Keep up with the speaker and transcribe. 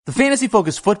The Fantasy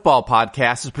Focus Football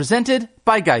Podcast is presented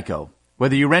by Geico.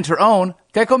 Whether you rent or own,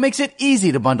 Geico makes it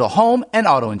easy to bundle home and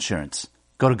auto insurance.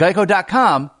 Go to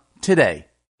geico.com today.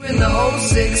 In the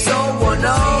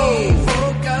 06010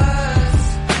 Focus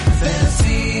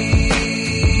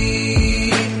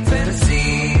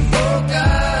Fantasy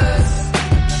Focus.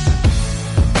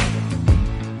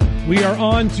 We are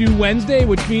on to Wednesday,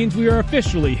 which means we are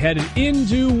officially headed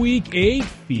into Week 8.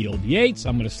 Field Yates.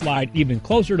 I'm going to slide even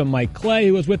closer to Mike Clay,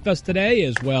 who is with us today,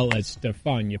 as well as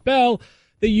Stefania Bell,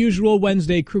 the usual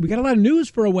Wednesday crew. We got a lot of news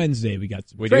for a Wednesday. We got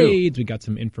some trades. We got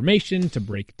some information to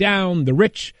break down. The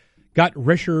rich got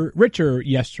richer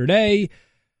yesterday,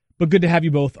 but good to have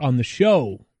you both on the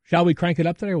show. Shall we crank it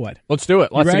up today or what? Let's do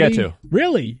it. Lots to get to.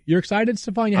 Really? You're excited,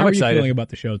 Stefania? How are you feeling about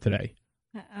the show today?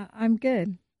 I'm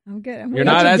good. You're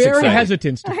not as very excited.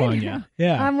 hesitant, Stefania.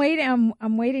 Yeah. I'm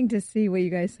waiting to see what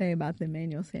you guys say about the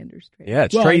Emmanuel Sanders trade. Yeah,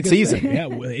 it's trade season. Yeah,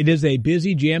 it is a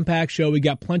busy, jam-packed show. We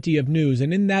got plenty of news,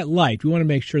 and in that light, we want to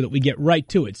make sure that we get right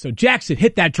to it. So, Jackson,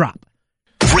 hit that drop.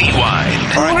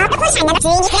 Rewind.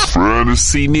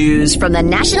 Fantasy news from the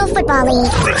National Football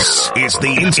League. This is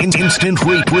the instant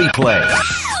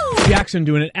replay. Jackson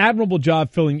doing an admirable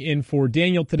job filling in for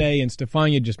Daniel today, and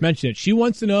Stefania just mentioned it. She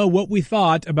wants to know what we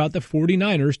thought about the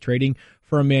 49ers trading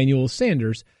for Emmanuel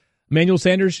Sanders. Emmanuel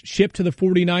Sanders shipped to the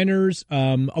 49ers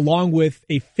along with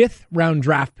a 5th-round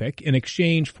draft pick in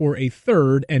exchange for a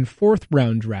 3rd and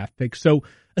 4th-round draft pick. So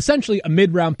essentially a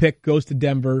mid-round pick goes to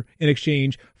Denver in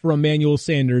exchange for Emmanuel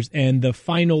Sanders and the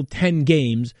final 10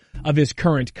 games of his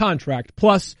current contract,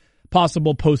 plus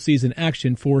possible postseason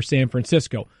action for San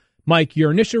Francisco. Mike, your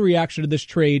initial reaction to this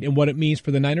trade and what it means for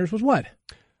the Niners was what?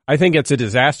 I think it's a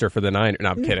disaster for the Niners.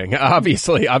 No, I'm kidding.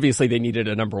 Obviously, they needed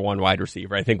a number 1 wide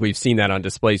receiver. I think we've seen that on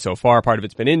display so far. Part of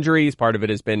it's been injuries. Part of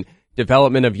it has been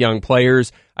development of young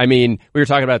players. I mean, we were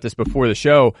talking about this before the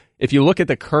show. If you look at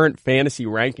the current fantasy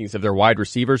rankings of their wide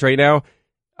receivers right now,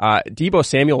 Deebo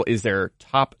Samuel is their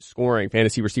top scoring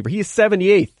fantasy receiver. He is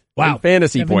 78th in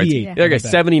fantasy points. Yeah. They're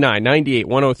 79, 98,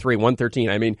 103,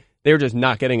 113. I mean, they're just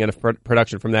not getting enough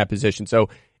production from that position. So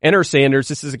enter Sanders.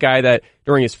 This is a guy that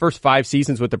during his first 5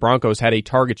 seasons with the Broncos had a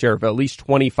target share of at least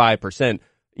 25%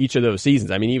 each of those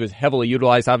seasons. I mean, he was heavily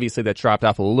utilized. Obviously, that dropped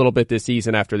off a little bit this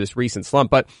season after this recent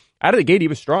slump. But out of the gate, he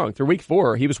was strong. Through week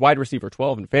 4, he was wide receiver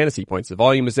 12 in fantasy points. The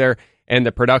volume was there and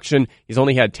the production. He's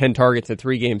only had 10 targets in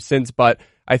 3 games since. But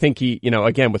I think he,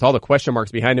 again, with all the question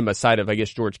marks behind him aside of, I guess,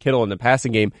 George Kittle in the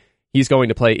passing game, he's going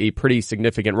to play a pretty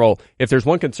significant role. If there's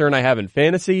one concern I have in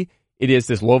fantasy, it is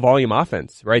this low-volume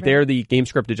offense. Right there, the game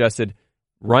script adjusted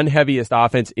run-heaviest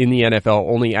offense in the NFL,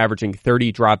 only averaging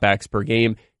 30 dropbacks per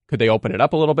game. Could they open it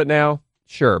up a little bit now?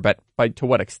 Sure, but to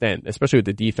what extent? Especially with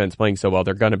the defense playing so well,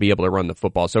 they're going to be able to run the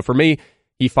football. So for me,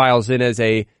 he files in as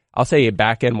I'll say a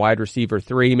back-end wide receiver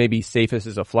 3, maybe safest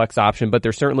as a flex option, but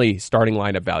there's certainly starting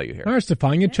lineup value here. All right,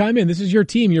 Stefania, chime in. This is your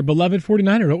team, your beloved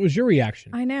 49er. What was your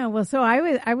reaction? I know. Well, so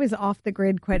I was off the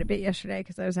grid quite a bit yesterday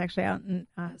because I was actually out in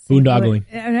boondoggling.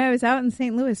 And I was out in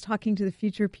St. Louis talking to the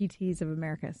future PTs of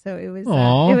America. So it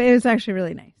was actually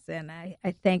really nice. And I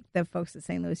thank the folks at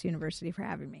St. Louis University for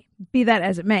having me. Be that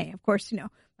as it may. Of course,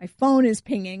 my phone is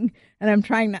pinging, and I'm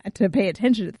trying not to pay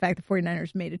attention to the fact the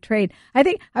 49ers made a trade. I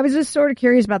think I was just sort of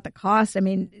curious about the cost. I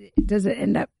mean, does it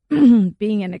end up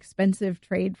being an expensive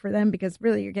trade for them? Because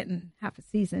really you're getting half a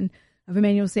season of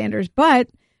Emmanuel Sanders. But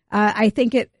I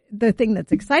think the thing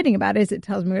that's exciting about it is it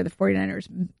tells me where the 49ers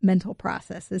mental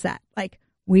process is at. Like,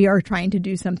 we are trying to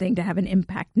do something to have an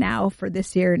impact now for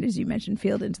this year, and as you mentioned,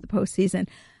 field into the postseason.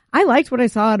 I liked what I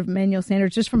saw out of Emmanuel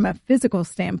Sanders just from a physical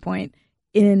standpoint.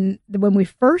 When we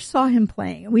first saw him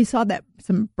playing, we saw that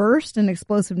some burst and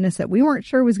explosiveness that we weren't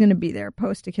sure was going to be there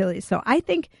post Achilles. So I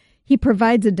think he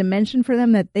provides a dimension for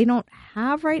them that they don't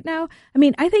have right now. I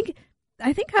mean, I think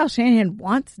Kyle Shanahan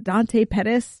wants Dante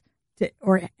Pettis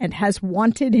and has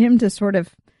wanted him to sort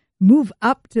of move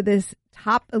up to this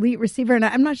top elite receiver. And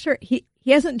I'm not sure he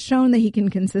hasn't shown that he can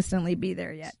consistently be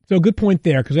there yet. So good point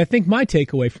there, because I think my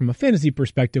takeaway from a fantasy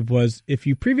perspective was if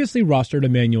you previously rostered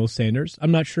Emmanuel Sanders,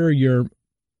 I'm not sure you're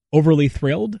overly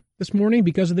thrilled this morning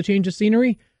because of the change of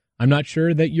scenery. I'm not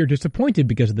sure that you're disappointed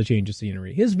because of the change of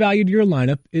scenery. His value to your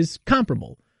lineup is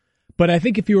comparable. But I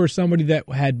think if you were somebody that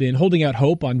had been holding out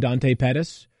hope on Dante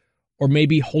Pettis, or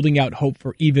maybe holding out hope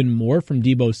for even more from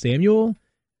Deebo Samuel,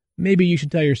 maybe you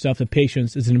should tell yourself that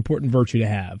patience is an important virtue to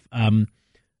have.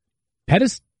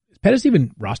 Pettis, is Pettis even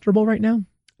rosterable right now?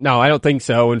 No, I don't think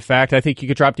so. In fact, I think you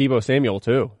could drop Deebo Samuel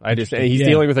too. He's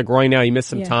dealing with a groin now. He missed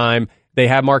some time. They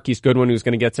have Marquise Goodwin, who's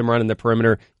going to get some run in the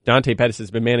perimeter. Dante Pettis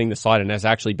has been manning the slot and has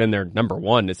actually been their number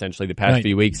one, essentially, the past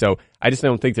few weeks. So I just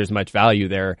don't think there's much value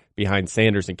there behind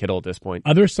Sanders and Kittle at this point.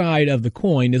 Other side of the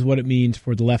coin is what it means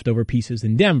for the leftover pieces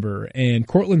in Denver. And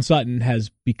Cortland Sutton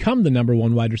has become the number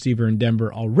one wide receiver in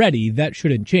Denver already. That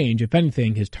shouldn't change. If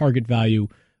anything, his target volume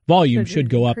should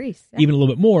go up even a little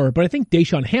bit more. But I think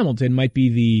Deshaun Hamilton might be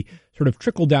the sort of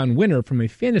trickle-down winner from a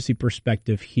fantasy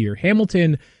perspective here.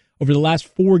 Hamilton, over the last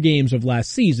 4 games of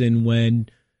last season, when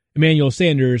Emmanuel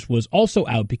Sanders was also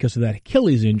out because of that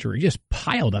Achilles injury, just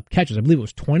piled up catches. I believe it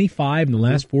was 25 in the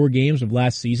last 4 games of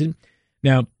last season.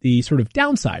 Now, the sort of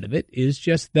downside of it is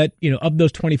just that, of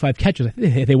those 25 catches, I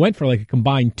think they went for like a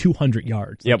combined 200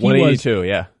 yards. Yep, 182,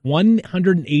 yeah.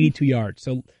 182 yards.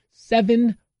 So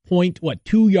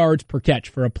 2 yards per catch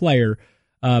for a player.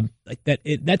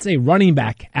 That's a running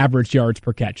back average yards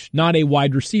per catch, not a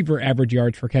wide receiver average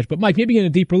yards per catch. But Mike, maybe in a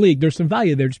deeper league, there's some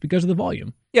value there just because of the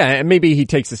volume. Yeah, and maybe he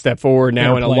takes a step forward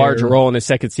now in a larger role in his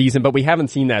second season, but we haven't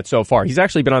seen that so far. He's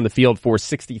actually been on the field for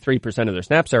 63% of their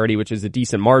snaps already, which is a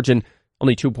decent margin,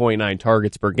 only 2.9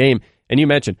 targets per game. And you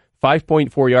mentioned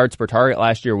 5.4 yards per target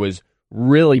last year was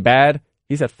really bad.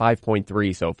 He's at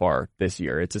 5.3 so far this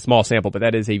year. It's a small sample, but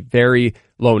that is a very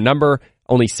low number.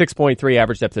 Only 6.3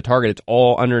 average depth of target. It's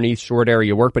all underneath short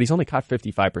area work, but he's only caught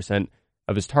 55%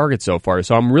 of his targets so far.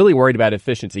 So I'm really worried about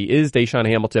efficiency. Is Deshaun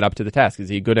Hamilton up to the task? Is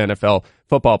he a good NFL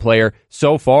football player?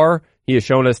 So far, he has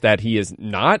shown us that he is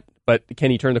not, but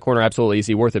can he turn the corner? Absolutely. Is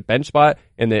he worth a bench spot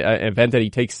in the event that he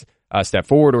takes a step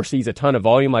forward or sees a ton of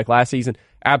volume like last season?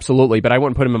 Absolutely, but I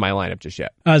wouldn't put him in my lineup just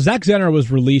yet. Zach Zenner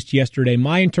was released yesterday.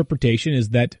 My interpretation is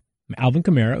that Alvin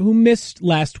Kamara, who missed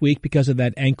last week because of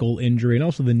that ankle injury and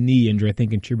also the knee injury, I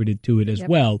think contributed to it as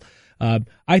well.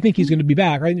 I think he's going to be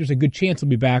back. I think there's a good chance he'll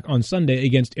be back on Sunday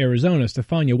against Arizona.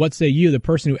 Stefania, what say you, the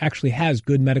person who actually has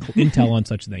good medical intel on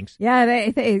such things?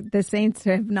 Yeah, the Saints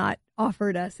have not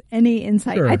offered us any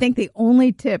insight. Sure. I think the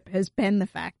only tip has been the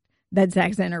fact that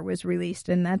Zach Zenner was released,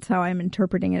 and that's how I'm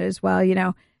interpreting it as well.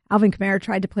 Alvin Kamara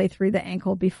tried to play through the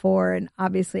ankle before and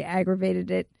obviously aggravated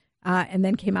it. And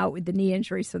then came out with the knee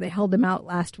injury, so they held him out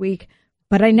last week.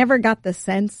 But I never got the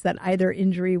sense that either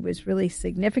injury was really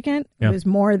significant. It was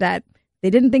more that they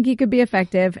didn't think he could be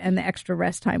effective, and the extra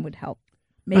rest time would help.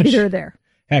 Maybe they're there.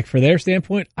 Heck, for their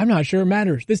standpoint, I'm not sure it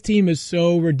matters. This team is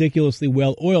so ridiculously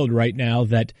well-oiled right now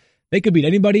that they could beat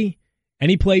anybody,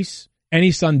 any place, any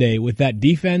Sunday with that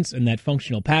defense and that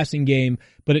functional passing game.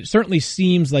 But it certainly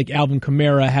seems like Alvin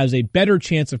Kamara has a better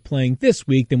chance of playing this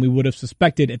week than we would have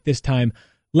suspected at this time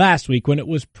last week, when it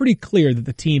was pretty clear that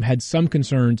the team had some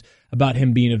concerns about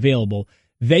him being available.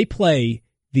 They play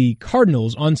the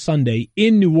Cardinals on Sunday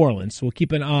in New Orleans, so we'll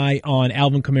keep an eye on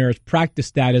Alvin Kamara's practice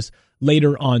status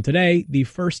later on today, the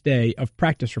first day of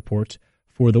practice reports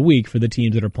for the week for the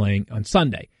teams that are playing on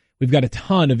Sunday. We've got a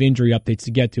ton of injury updates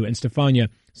to get to, and Stefania,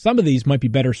 some of these might be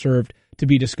better served to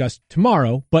be discussed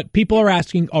tomorrow, but people are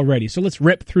asking already, so let's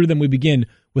rip through them. We begin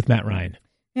with Matt Ryan.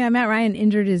 Yeah, Matt Ryan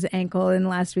injured his ankle in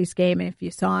last week's game, and if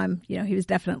you saw him, he was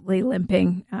definitely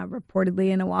limping, reportedly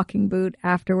in a walking boot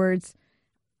afterwards.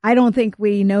 I don't think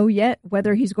we know yet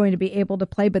whether he's going to be able to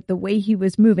play, but the way he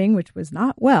was moving, which was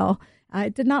not well,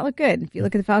 it did not look good. If you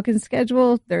look at the Falcons'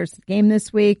 schedule, there's a game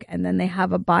this week, and then they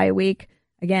have a bye week.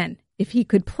 Again, if he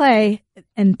could play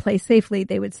and play safely,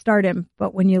 they would start him.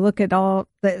 But when you look at all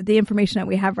the information that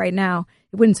we have right now,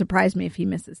 it wouldn't surprise me if he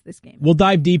misses this game. We'll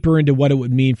dive deeper into what it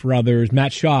would mean for others.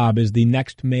 Matt Schaub is the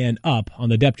next man up on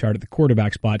the depth chart at the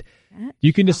quarterback spot.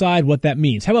 You can decide what that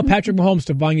means. How about Patrick Mahomes,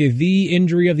 Stefania, the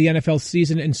injury of the NFL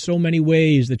season in so many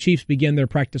ways? The Chiefs begin their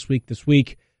practice week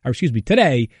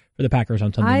today for the Packers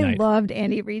on Sunday night. I loved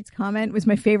Andy Reid's comment. It was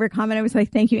my favorite comment. I was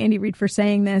like, thank you, Andy Reid, for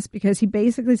saying this, because he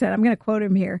basically said, I'm going to quote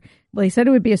him here. Well, he said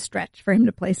it would be a stretch for him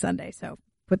to play Sunday. So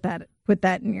put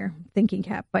that in your thinking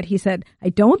cap. But he said, I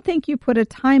don't think you put a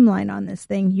timeline on this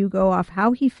thing. You go off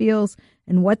how he feels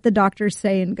and what the doctors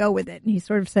say and go with it. And he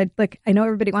sort of said, look, I know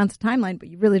everybody wants a timeline, but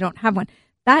you really don't have one.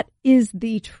 That is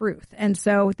the truth. And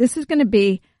so this is going to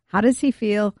be, how does he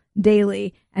feel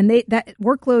daily? And that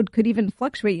workload could even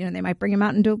fluctuate. They might bring him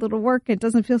out and do a little work. It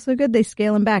doesn't feel so good. They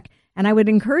scale him back. And I would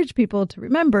encourage people to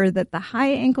remember that the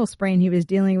high ankle sprain he was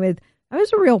dealing with, that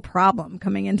was a real problem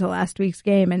coming into last week's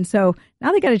game. And so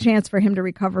now they got a chance for him to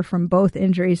recover from both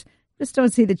injuries. Just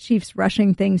don't see the Chiefs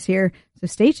rushing things here. So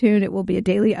stay tuned. It will be a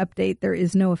daily update. There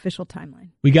is no official timeline.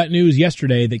 We got news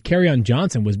yesterday that Kerryon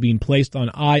Johnson was being placed on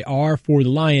IR for the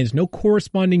Lions. No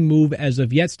corresponding move as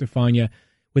of yet, Stefania.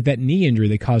 with that knee injury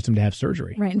that caused him to have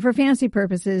surgery. Right. And for fantasy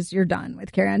purposes, you're done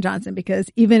with Kerryon Johnson because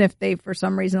even if they, for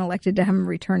some reason, elected to have him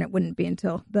return, it wouldn't be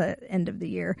until the end of the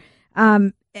year.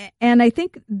 And I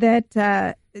think that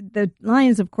the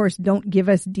Lions, of course, don't give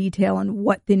us detail on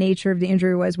what the nature of the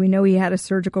injury was. We know he had a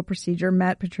surgical procedure.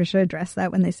 Matt Patricia addressed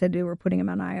that when they said they were putting him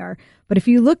on IR. But if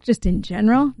you look just in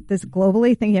general, this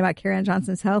globally, thinking about Kerryon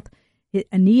Johnson's health,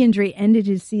 a knee injury ended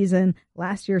his season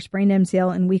last year, sprained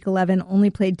MCL in week 11, only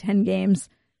played 10 games.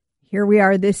 Here we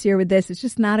are this year with this. It's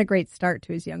just not a great start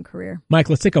to his young career. Mike,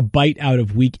 let's take a bite out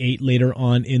of week 8 later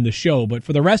on in the show. But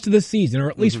for the rest of the season, or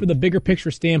at least for the bigger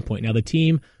picture standpoint, now the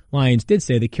team Lions did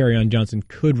say that Kerryon Johnson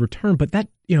could return, but that,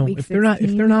 if they're not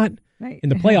right. in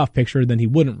the playoff picture, then he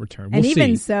wouldn't return. We'll and see.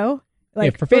 even so,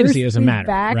 for fantasy, it doesn't matter,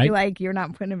 back, right? You're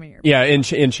not putting him in your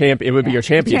it would be your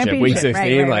championship week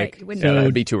 16. Right. That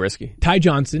would be too risky. Ty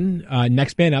Johnson,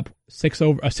 next man up, a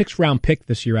 6th-round pick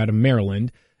this year out of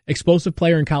Maryland, explosive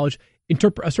player in college.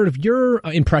 Sort of your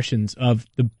impressions of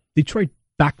the Detroit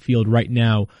backfield right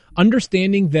now,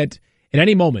 understanding that at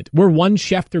any moment we're one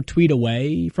Schefter tweet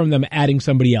away from them adding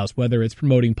somebody else, whether it's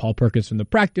promoting Paul Perkins from the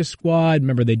practice squad.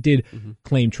 Remember, they did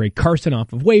claim Trey Carson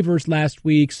off of waivers last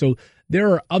week. So there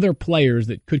are other players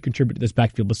that could contribute to this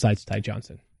backfield besides Ty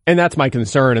Johnson. And that's my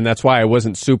concern, and that's why I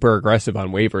wasn't super aggressive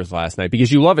on waivers last night,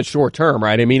 because you love it short term,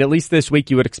 right? I mean, at least this week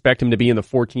you would expect him to be in the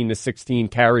 14 to 16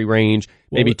 carry range,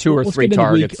 maybe 2 or 3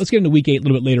 targets. Let's get into week 8 a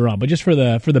little bit later on, but just for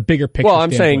the bigger picture. Well,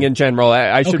 I'm saying in general,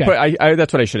 I should put.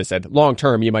 That's what I should have said. Long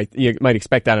term, you might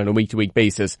expect that on a week to week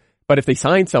basis. But if they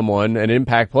sign someone, an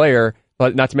impact player,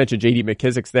 but not to mention J.D.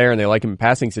 McKissick's there, and they like him in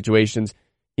passing situations,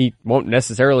 he won't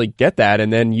necessarily get that,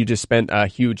 and then you just spent a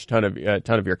huge ton of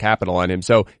your capital on him.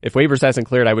 So if waivers hasn't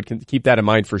cleared, I would keep that in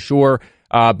mind for sure.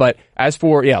 But as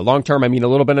for long term, I mean, a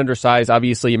little bit undersized.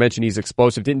 Obviously, you mentioned he's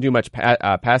explosive. Didn't do much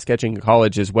pass catching in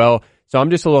college as well. So I'm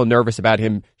just a little nervous about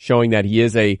him showing that he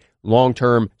is a long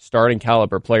term starting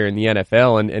caliber player in the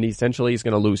NFL, and essentially he's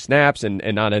going to lose snaps and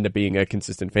not end up being a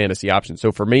consistent fantasy option.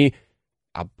 So for me,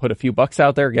 I'll put a few bucks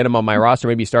out there, get him on my roster,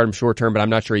 maybe start him short term, but I'm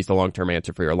not sure he's the long term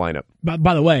answer for your lineup.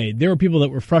 By the way, there were people that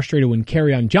were frustrated when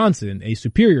Kerryon Johnson, a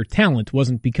superior talent,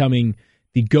 wasn't becoming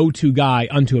the go-to guy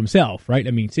unto himself, right?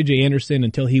 I mean, C.J. Anderson,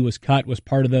 until he was cut, was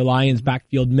part of the Lions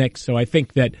backfield mix. So I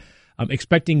think that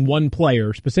expecting one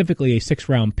player, specifically a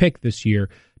 6th-round pick this year,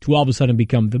 to all of a sudden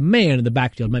become the man in the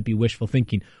backfield might be wishful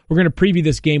thinking. We're going to preview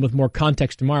this game with more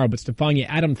context tomorrow, but Stefania,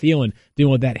 Adam Thielen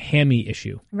dealing with that hammy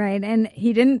issue. Right, and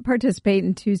he didn't participate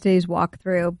in Tuesday's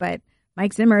walkthrough, but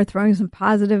Mike Zimmer throwing some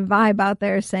positive vibe out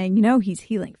there saying, he's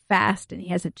healing fast and he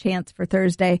has a chance for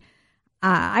Thursday.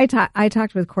 I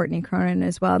talked with Courtney Cronin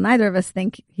as well. Neither of us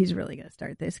think he's really going to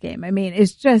start this game. I mean,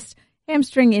 it's just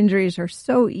hamstring injuries are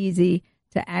so easy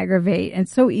to aggravate and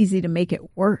so easy to make it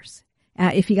worse.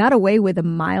 If he got away with a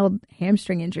mild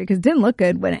hamstring injury, because it didn't look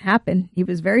good when it happened, he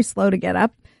was very slow to get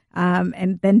up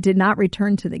and then did not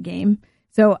return to the game.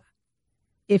 So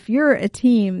if you're a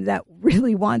team that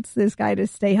really wants this guy to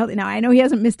stay healthy, now I know he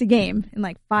hasn't missed a game in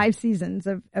like 5 seasons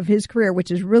of his career, which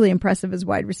is really impressive as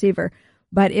wide receiver,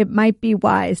 but it might be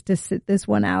wise to sit this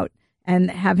one out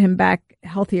and have him back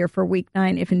healthier for week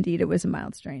 9 if indeed it was a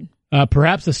mild strain.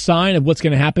 Perhaps a sign of what's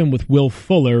going to happen with Will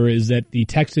Fuller is that the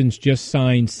Texans just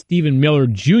signed Stephen Miller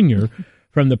Jr.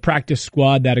 from the practice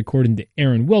squad. That, according to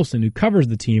Aaron Wilson, who covers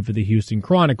the team for the Houston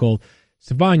Chronicle.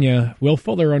 Savannah, Will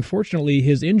Fuller, unfortunately,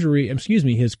 his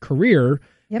career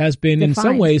has been defined. In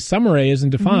some ways, summarized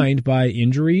and defined by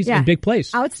injuries and big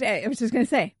plays. I was just going to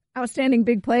say, outstanding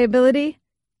big play ability,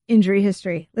 injury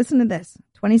history. Listen to this.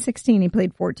 2016, he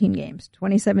played 14 games.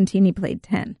 2017, he played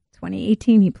 10.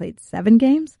 2018, he played 7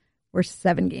 games. We're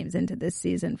 7 games into this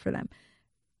season for them.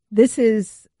 This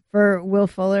is, for Will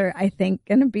Fuller, I think,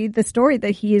 going to be the story that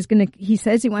he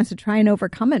says he wants to try and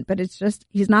overcome it, but it's just,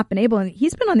 he's not been able. And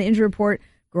he's been on the injury report,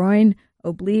 groin,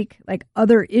 oblique, like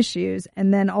other issues.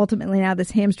 And then ultimately now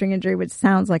this hamstring injury, which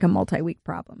sounds like a multi-week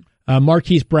problem.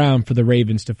 Marquise Brown for the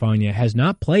Ravens, Stefania, has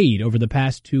not played over the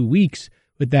past 2 weeks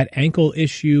with that ankle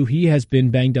issue. He has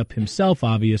been banged up himself,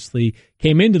 obviously.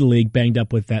 Came into the league banged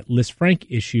up with that Liz Frank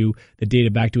issue that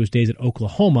dated back to his days at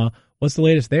Oklahoma. What's the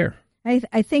latest there?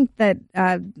 I think that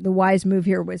the wise move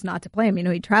here was not to play him.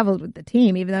 He traveled with the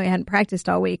team, even though he hadn't practiced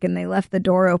all week, and they left the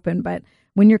door open. But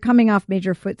when you're coming off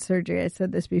major foot surgery, I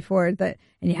said this before, and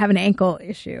you have an ankle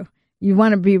issue, you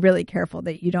want to be really careful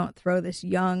that you don't throw this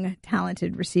young,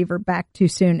 talented receiver back too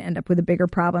soon, end up with a bigger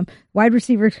problem. Wide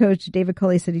receiver coach David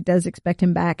Culley said he does expect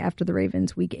him back after the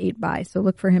Ravens' Week 8 bye, so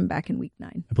look for him back in Week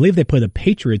 9. I believe they play the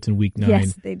Patriots in Week 9.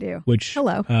 Yes, they do. Which,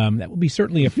 hello. That will be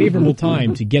certainly a favorable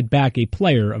time to get back a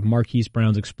player of Marquise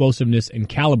Brown's explosiveness and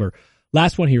caliber.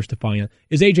 Last one here, Stefania,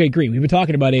 is A.J. Green. We've been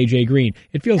talking about A.J. Green.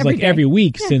 It feels like every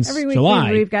week since every week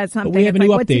July. We've got something. But we have a new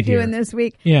what's he update here. doing this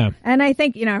week? Yeah. And I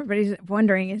think, everybody's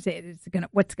wondering,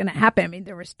 what's going to happen? I mean,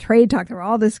 there was trade talk. There were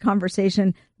all this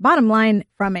conversation. Bottom line,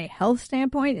 from a health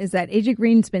standpoint, is that A.J.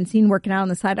 Green's been seen working out on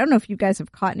the side. I don't know if you guys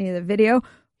have caught any of the video.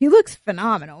 He looks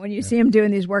phenomenal when you see him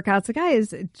doing these workouts. The guy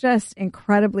is just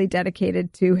incredibly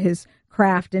dedicated to his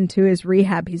craft and to his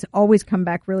rehab. He's always come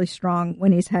back really strong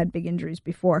when he's had big injuries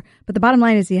before. But the bottom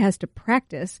line is he has to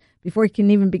practice before he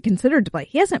can even be considered to play.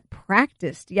 He hasn't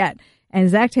practiced yet. And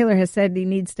Zach Taylor has said he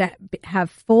needs to have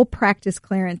full practice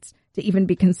clearance to even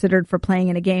be considered for playing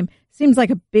in a game. Seems like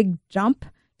a big jump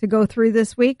to go through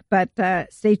this week, but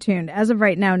stay tuned. As of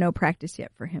right now, no practice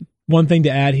yet for him. One thing to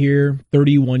add here,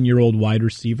 31-year-old wide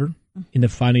receiver in the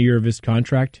final year of his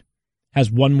contract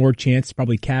has one more chance to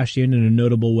probably cash in a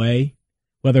notable way,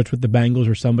 whether it's with the Bengals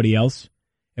or somebody else.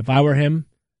 If I were him,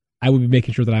 I would be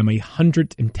making sure that I'm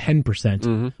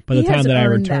 110% by the time that I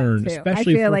return,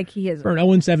 especially I feel like he is for an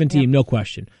 0-7 team, no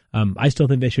question. I still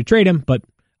think they should trade him, but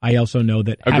I also know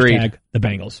that hashtag the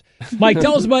Bengals. Mike,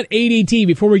 tell us about ADT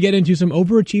before we get into some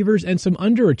overachievers and some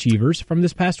underachievers from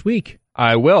this past week.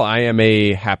 I will. I am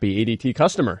a happy ADT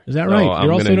customer. Is that right?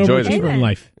 You're also an overachiever in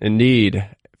life. Indeed.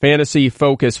 Fantasy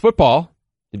Focus Football,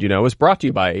 did you know, is brought to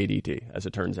you by ADT, as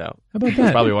it turns out. How about that?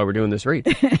 That's probably why we're doing this read.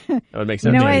 That would make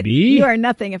sense. Maybe. You are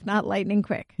nothing if not lightning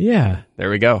quick. Yeah. There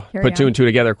we go. Carry Put two on. and two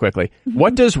together quickly.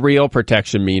 What does real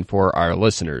protection mean for our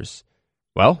listeners?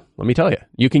 Well, let me tell you.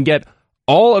 You can get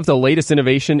all of the latest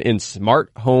innovation in smart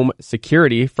home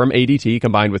security from ADT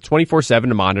combined with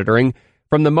 24/7 monitoring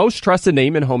from the most trusted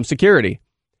name in home security.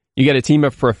 You get a team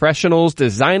of professionals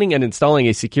designing and installing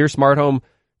a secure smart home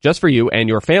just for you and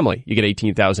your family. You get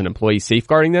 18,000 employees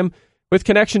safeguarding them with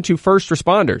connection to first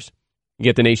responders. You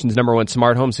get the nation's #1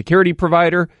 smart home security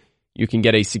provider. You can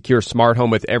get a secure smart home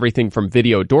with everything from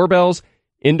video doorbells,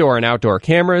 indoor and outdoor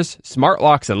cameras, smart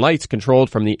locks and lights controlled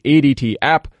from the ADT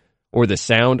app, or the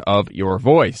sound of your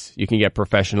voice. You can get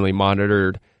professionally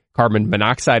monitored carbon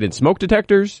monoxide and smoke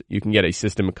detectors. You can get a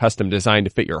system custom designed to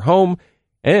fit your home.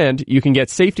 And you can get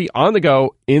safety on the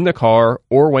go, in the car,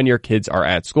 or when your kids are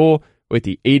at school with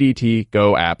the ADT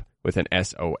Go app with an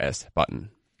SOS button.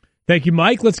 Thank you,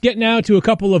 Mike. Let's get now to a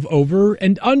couple of over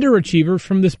and underachievers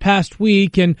from this past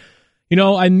week. And,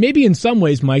 and maybe in some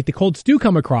ways, Mike, the Colts do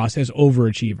come across as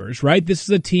overachievers, right? This is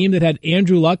a team that had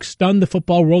Andrew Luck stun the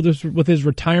football world with his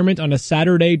retirement on a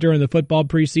Saturday during the football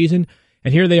preseason.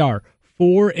 And here they are,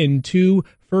 4-2,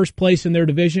 first place in their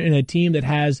division, and a team that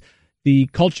has the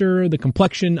culture, the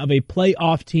complexion of a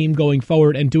playoff team going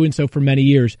forward and doing so for many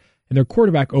years. And their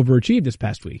quarterback overachieved this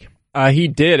past week. He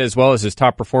did, as well as his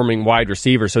top-performing wide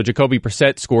receiver. So Jacoby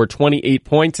Brissett scored 28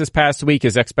 points this past week.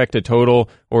 His expected total,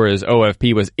 or his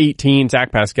OFP, was 18.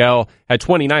 Zach Pascal had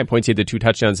 29 points. He had the 2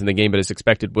 touchdowns in the game, but his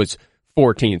expected was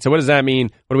 14. So what does that mean?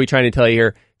 What are we trying to tell you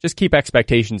here? Just keep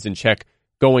expectations in check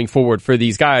going forward for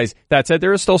these guys. That said,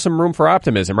 there is still some room for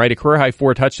optimism, right? A career-high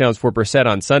 4 touchdowns for Brissett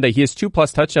on Sunday. He has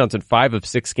 2+ touchdowns in 5 of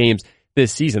 6 games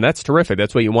this season. That's terrific.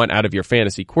 That's what you want out of your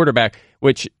fantasy quarterback,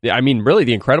 which, really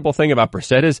the incredible thing about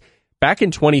Brissett is back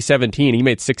in 2017, he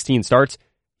made 16 starts.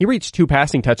 He reached 2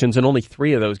 passing touchdowns in only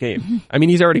 3 of those games.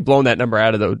 He's already blown that number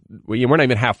out of we're not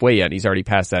even halfway yet. He's already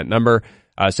passed that number.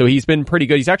 So he's been pretty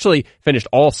good. He's actually finished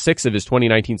all 6 of his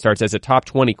 2019 starts as a top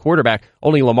 20 quarterback.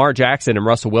 Only Lamar Jackson and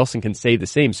Russell Wilson can say the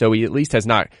same. So he at least he's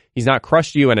not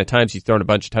crushed you. And at times he's thrown a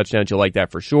bunch of touchdowns. You'll like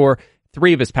that for sure.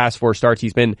 3 of his past 4 starts,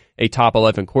 he's been a top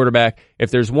 11 quarterback.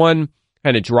 If there's one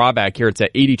kind of drawback here, it's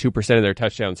that 82% of their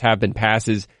touchdowns have been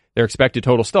passes. Their expected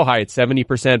total still high at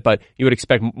 70%, but you would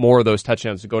expect more of those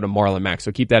touchdowns to go to Marlon Mack.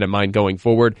 So keep that in mind going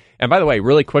forward. And by the way,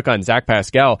 really quick on Zach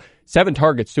Pascal, 7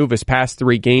 targets, 2 of his past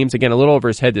 3 games. Again, a little over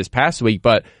his head this past week,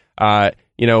 but,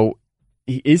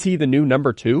 is he the new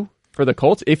number 2 for the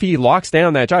Colts? If he locks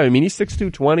down that job, he's 6'2",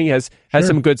 220, has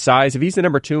some good size. If he's the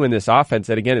number 2 in this offense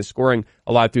that, again, is scoring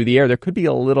a lot through the air, there could be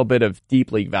a little bit of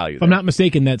deep league value there. If I'm not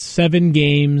mistaken, that's 7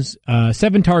 games,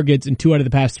 7 targets in 2 out of the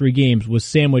past 3 games was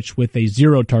sandwiched with a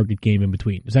 0-target game in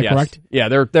between. Is that correct? Yeah,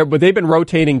 but they've been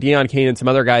rotating Deion Kane and some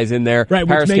other guys in there. Right,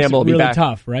 Paris which makes Campbell it will be really back.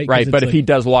 tough, right? Right, but if he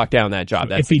does lock down that job,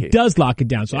 that's if he does lock it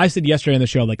down. So I said yesterday on the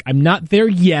show, I'm not there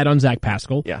yet on Zach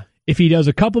Pascal. Yeah. If he does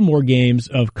a couple more games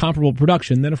of comparable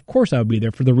production, then of course I would be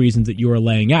there for the reasons that you are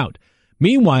laying out.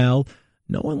 Meanwhile,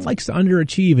 no one likes to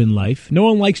underachieve in life. No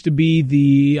one likes to be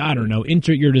the,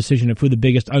 insert your decision of who the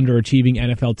biggest underachieving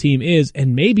NFL team is.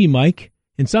 And maybe, Mike,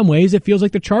 in some ways, it feels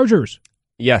like the Chargers.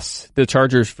 Yes, the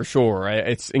Chargers for sure.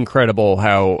 It's incredible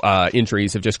how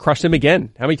injuries have just crushed them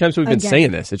again. How many times have we been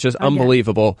saying this? It's just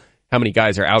unbelievable how many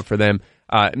guys are out for them.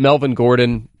 Melvin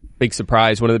Gordon, big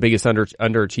surprise, one of the biggest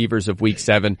underachievers of Week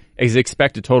 7. His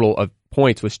expected total of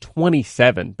points was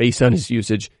 27 based on his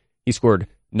usage. He scored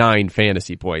 9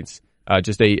 fantasy points.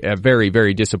 Just a very,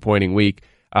 very disappointing week.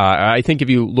 I think if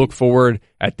you look forward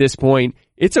at this point,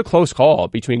 it's a close call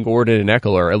between Gordon and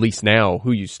Eckler, at least now,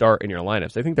 who you start in your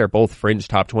lineups. I think they're both fringe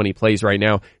top 20 plays right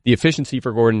now. The efficiency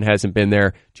for Gordon hasn't been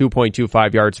there,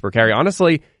 2.25 yards per carry.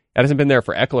 Honestly, that hasn't been there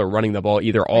for Eckler running the ball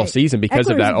either all season because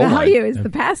Eckler's of that O-line. value is the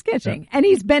pass catching, and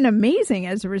he's been amazing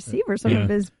as a receiver. Some of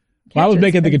his Well, I was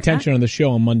making the contention on the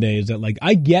show on Monday is that, like,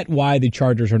 I get why the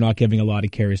Chargers are not giving a lot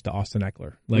of carries to Austin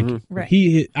Eckler. Like,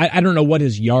 I don't know what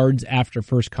his yards after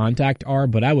first contact are,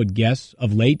 but I would guess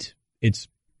of late it's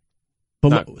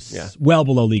well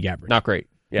below league average. Not great.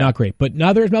 Yeah. Not great. But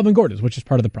neither is Melvin Gordon, which is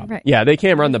part of the problem. Right. Yeah, they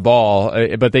can't run the ball,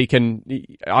 but they can.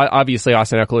 Obviously,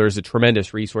 Austin Eckler is a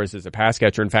tremendous resource as a pass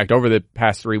catcher. In fact, over the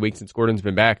past 3 weeks since Gordon's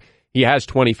been back, he has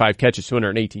 25 catches,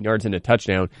 218 yards, and a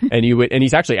touchdown. And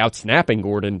he's actually out-snapping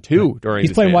Gordon, too, during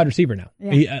He's playing wide receiver now.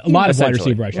 Yeah. A lot of wide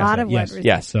receiver, I should say. A lot of wide receiver.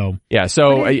 Yes. So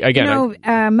Again,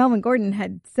 Melvin Gordon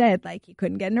had said, like, he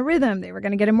couldn't get in a rhythm. They were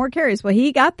going to get him more carries. Well,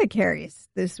 he got the carries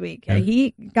this week. Okay.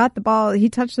 He got the ball. He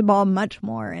touched the ball much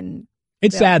more. And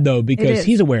it's sad, though, because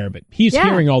he's aware of it. He's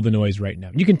hearing all the noise right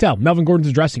now. You can tell. Melvin Gordon's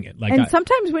addressing it. And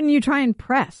sometimes when you try and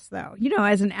press, though,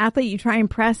 as an athlete, you try and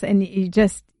press and you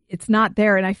just, it's not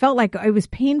there. And I felt like it was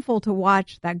painful to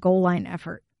watch that goal line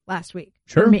effort last week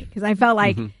for me, because I felt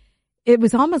like it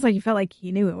was almost like you felt like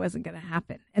he knew it wasn't going to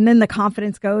happen. And then the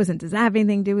confidence goes, and does that have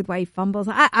anything to do with why he fumbles?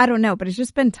 I don't know, but it's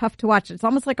just been tough to watch. It's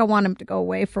almost like I want him to go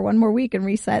away for one more week and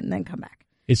reset and then come back.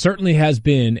 It certainly has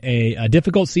been a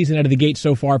difficult season out of the gate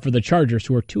so far for the Chargers,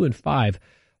 who are 2-5.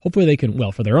 Hopefully they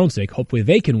can, for their own sake, hopefully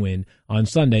they can win on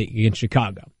Sunday against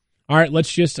Chicago. All right, let's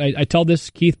just, I told this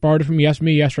Keith Barter from Yes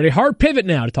Me yesterday, hard pivot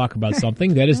now to talk about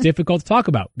something that is difficult to talk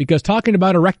about, because talking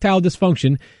about erectile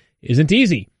dysfunction isn't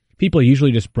easy. People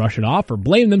usually just brush it off or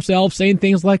blame themselves, saying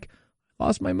things like, I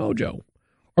lost my mojo.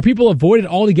 Or people avoid it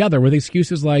altogether with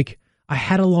excuses like, I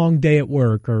had a long day at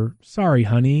work, or sorry,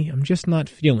 honey, I'm just not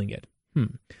feeling it.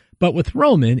 But with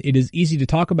Roman, it is easy to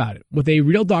talk about it. With a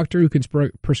real doctor who can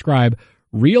prescribe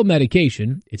real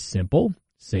medication, it's simple,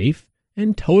 safe,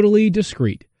 and totally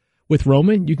discreet. With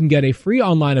Roman, you can get a free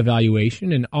online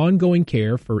evaluation and ongoing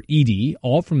care for ED,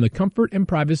 all from the comfort and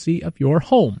privacy of your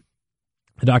home.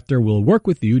 The doctor will work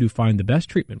with you to find the best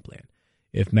treatment plan.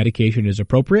 If medication is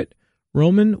appropriate,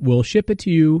 Roman will ship it to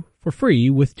you for free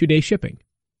with 2-day shipping.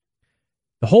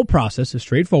 The whole process is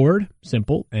straightforward,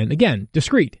 simple, and again,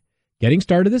 discreet. Getting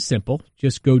started is simple.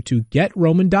 Just go to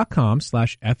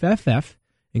getroman.com/FFF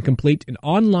and complete an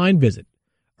online visit.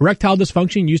 Erectile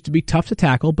dysfunction used to be tough to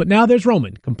tackle, but now there's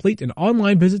Roman. Complete an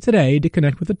online visit today to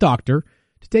connect with a doctor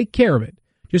to take care of it.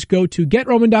 Just go to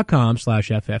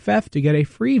getroman.com/FFF to get a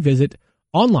free visit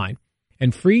online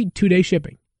and free 2-day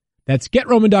shipping. That's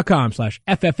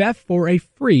getroman.com/FFF for a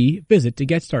free visit to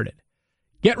get started.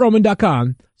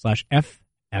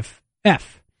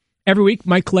 Getroman.com/FFF. Every week,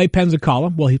 Mike Clay pens a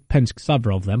column. Well, he pens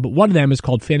several of them, but one of them is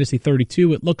called Fantasy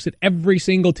 32. It looks at every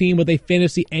single team with a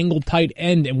fantasy angled tight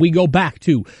end, and we go back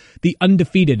to the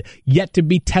undefeated, yet to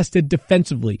be tested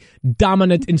defensively,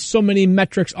 dominant in so many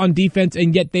metrics on defense,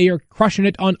 and yet they are crushing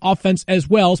it on offense as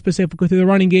well, specifically through the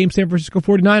running game, San Francisco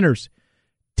 49ers.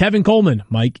 Tevin Coleman,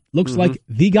 Mike, looks like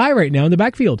the guy right now in the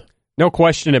backfield. No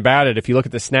question about it. If you look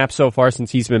at the snaps so far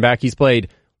since he's been back, he's played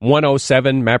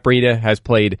 107. Matt Breida has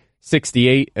played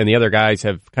 68, and the other guys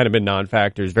have kind of been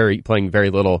non-factors, playing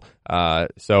very little.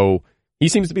 So he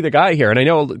seems to be the guy here. And I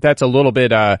know that's a little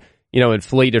bit,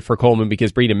 inflated for Coleman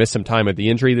because Breida missed some time with the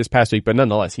injury this past week, but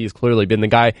nonetheless, he's clearly been the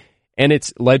guy. And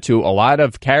it's led to a lot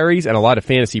of carries and a lot of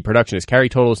fantasy production. His carry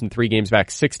totals in 3 games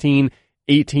back, 16,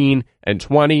 18, and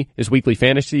 20. His weekly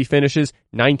fantasy finishes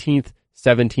 19th,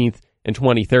 17th, and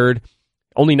 23rd.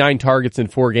 Only 9 targets in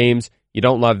 4 games. You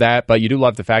don't love that, but you do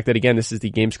love the fact that, again, this is the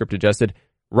game script adjusted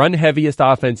run heaviest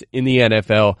offense in the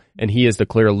NFL, and he is the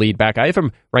clear lead back. I have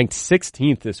him ranked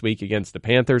 16th this week against the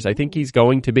Panthers. I think he's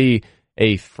going to be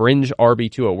a fringe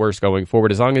RB2 at worst going forward,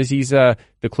 as long as he's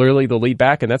clearly the lead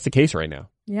back, and that's the case right now.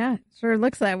 Yeah, sure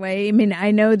looks that way. I mean,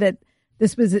 I know that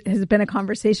this has been a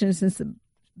conversation since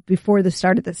before the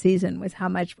start of the season, was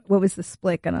what was the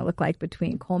split going to look like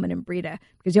between Coleman and Breida,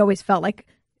 because you always felt like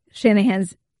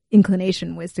Shanahan's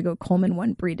inclination was to go Coleman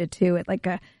 1, Breida 2 at like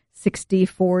a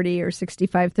 60-40 or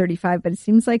 65-35, but it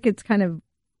seems like it's kind of a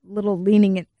little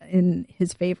leaning in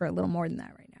his favor a little more than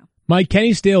that right now. Mike,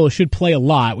 Kenny Stills should play a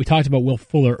lot. We talked about Will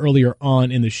Fuller earlier on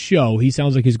in the show. He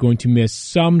sounds like he's going to miss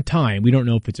some time. We don't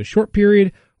know if it's a short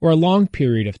period or a long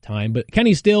period of time, but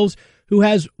Kenny Stills, who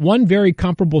has one very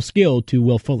comparable skill to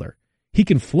Will Fuller. He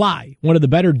can fly. One of the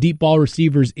better deep ball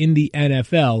receivers in the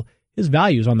NFL. His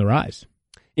value is on the rise.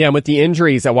 Yeah, and with the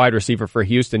injuries at wide receiver for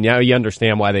Houston, now you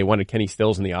understand why they wanted Kenny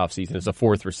Stills in the offseason as a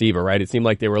fourth receiver, right? It seemed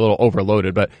like they were a little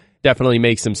overloaded, but definitely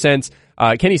makes some sense.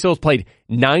 Kenny Stills played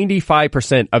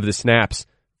 95% of the snaps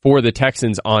for the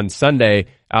Texans on Sunday.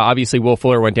 Obviously, Will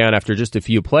Fuller went down after just a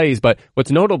few plays, but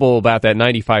what's notable about that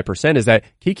 95% is that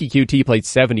Kiki QT played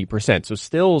 70%. So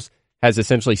Stills has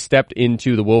essentially stepped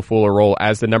into the Will Fuller role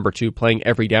as the number 2, playing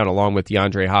every down along with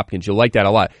DeAndre Hopkins. You'll like that a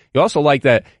lot. You also like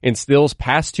that in Stills'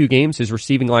 past 2 games, his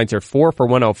receiving lines are 4 for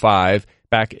 105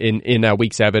 back in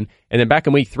week 7. And then back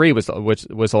in week 3, which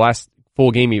was the last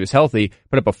full game he was healthy,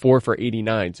 put up a 4 for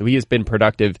 89. So he has been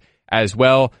productive as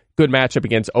well. Good matchup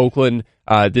against Oakland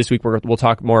this week. We'll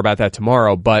talk more about that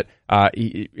tomorrow. But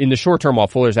in the short term, while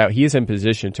Fuller's out, he is in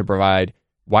position to provide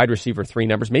wide receiver 3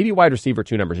 numbers, maybe wide receiver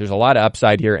 2 numbers. There's a lot of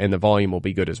upside here, and the volume will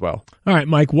be good as well. All right,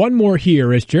 Mike, one more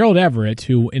here is Gerald Everett,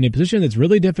 who in a position that's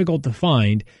really difficult to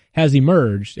find has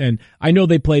emerged. And I know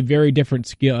they play very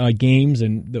different games,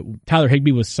 and Tyler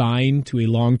Higbee was signed to a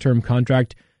long-term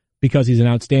contract because he's an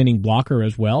outstanding blocker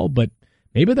as well. But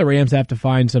maybe the Rams have to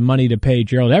find some money to pay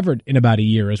Gerald Everett in about a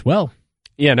year as well.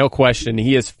 Yeah, no question.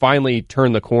 He has finally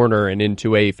turned the corner and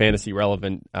into a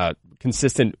fantasy-relevant,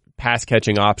 consistent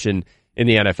pass-catching option in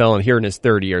the NFL, and here in his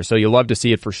 3rd year. So you'll love to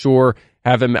see it for sure.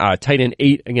 Have him tight end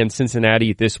 8 against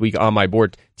Cincinnati this week on my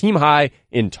board. Team high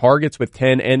in targets with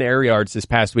 10 and air yards this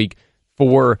past week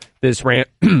for this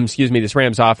this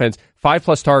Rams offense.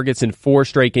 5+ targets in 4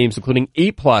 straight games, including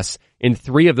 8+ in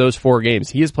 3 of those 4 games.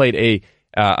 He has played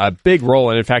a big role,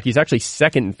 and in fact, he's actually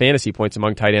 2nd in fantasy points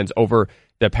among tight ends over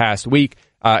the past week.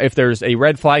 If there's a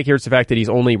red flag here, it's the fact that he's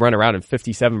only run around in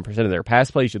 57% of their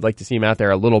pass plays. You'd like to see him out there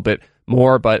a little bit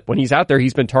more, but when he's out there,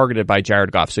 he's been targeted by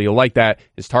Jared Goff. So you'll like that.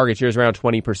 His target share is around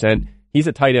 20%. He's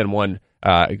a tight end 1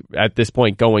 at this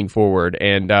point going forward.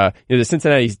 And the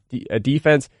Cincinnati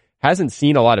defense hasn't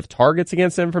seen a lot of targets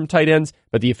against him from tight ends,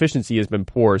 but the efficiency has been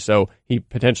poor, so he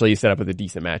potentially is set up with a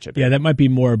decent matchup. Yeah, that might be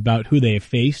more about who they have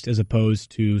faced as opposed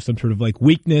to some sort of like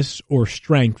weakness or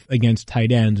strength against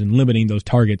tight ends and limiting those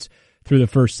targets through the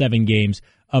first 7 games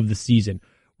of the season.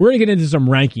 We're going to get into some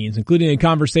rankings, including a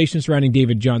conversation surrounding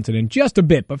David Johnson in just a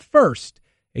bit. But first,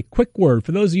 a quick word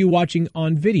for those of you watching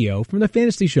on video from the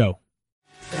Fantasy Show.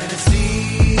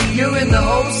 Fantasy, you're in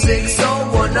the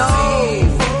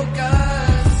 06010.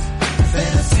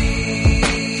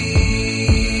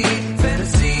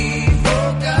 Fantasy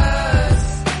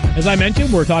focus. As I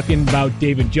mentioned, we're talking about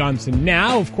David Johnson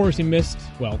now. Of course, he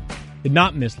did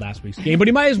not miss last week's game, but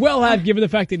he might as well have, given the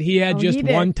fact that he had just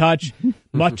one touch,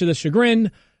 much to the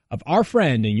chagrin of our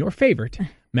friend and your favorite,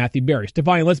 Matthew Berry.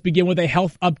 Stefania, let's begin with a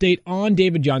health update on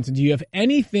David Johnson. Do you have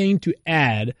anything to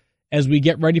add as we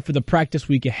get ready for the practice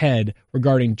week ahead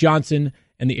regarding Johnson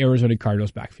and the Arizona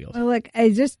Cardinals backfield? Well, look,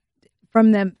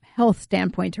 from the health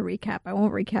standpoint to recap, I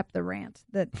won't recap the rant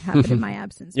that happened in my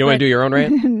absence. You want to do your own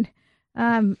rant?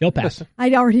 He'll pass.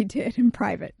 I already did in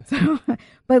private. So,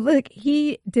 but look,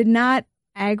 he did not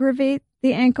aggravate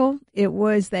the ankle. It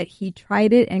was that he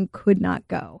tried it and could not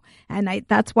go. And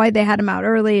that's why they had him out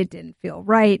early. It didn't feel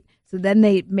right. So then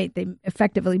they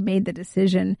effectively made the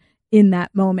decision in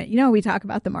that moment. You know, we talk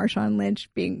about the Marshawn Lynch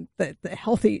being the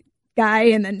healthy guy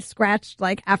and then scratched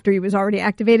like after he was already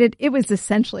activated. It was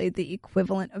essentially the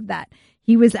equivalent of that.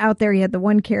 He was out there. He had the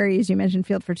 1 carry, as you mentioned,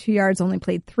 field for 2 yards, only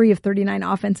played 3 of 39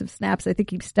 offensive snaps. I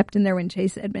think he stepped in there when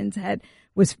Chase Edmonds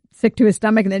was sick to his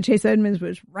stomach, and then Chase Edmonds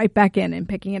was right back in and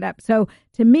picking it up. So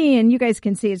to me, and you guys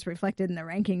can see it's reflected in the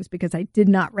rankings because I did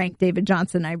not rank David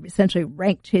Johnson. I essentially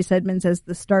ranked Chase Edmonds as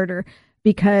the starter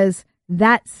because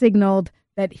that signaled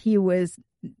that he was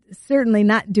certainly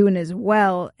not doing as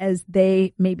well as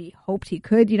they maybe hoped he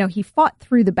could. You know, he fought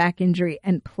through the back injury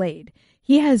and played.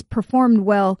 He has performed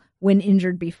well when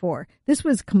injured before. This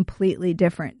was completely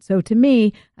different. So to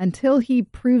me, until he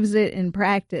proves it in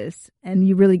practice and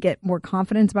you really get more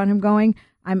confidence about him going,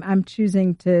 I'm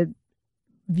choosing to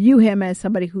view him as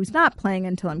somebody who's not playing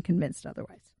until I'm convinced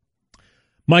otherwise.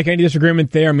 Mike, any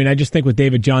disagreement there? I mean, I just think with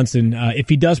David Johnson, if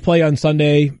he does play on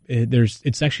Sunday,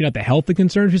 it's actually not the health that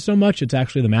concerns me so much. It's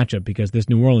actually the matchup because this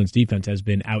New Orleans defense has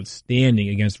been outstanding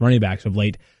against running backs of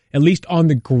late, at least on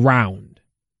the ground.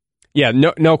 Yeah,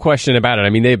 no question about it. I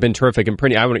mean, they've been terrific and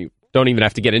pretty. I don't even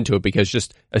have to get into it because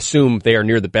just assume they are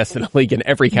near the best in the league in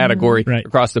every category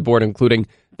across the board, including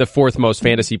the 4th most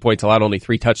fantasy points allowed, only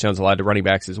 3 touchdowns allowed to running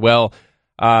backs as well.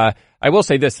 I will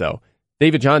say this, though.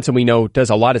 David Johnson, we know, does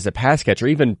a lot as a pass catcher.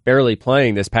 Even barely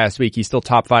playing this past week, he's still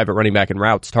top 5 at running back in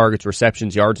routes, targets,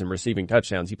 receptions, yards, and receiving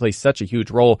touchdowns. He plays such a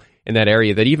huge role in that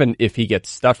area that even if he gets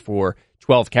stuffed for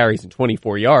 12 carries and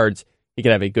 24 yards, he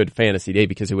could have a good fantasy day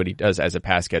because of what he does as a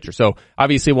pass catcher. So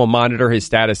obviously we'll monitor his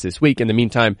status this week. In the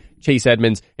meantime, Chase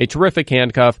Edmonds, a terrific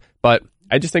handcuff, but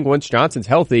I just think once Johnson's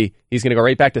healthy, he's going to go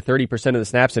right back to 30% of the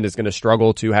snaps and is going to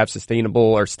struggle to have sustainable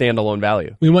or standalone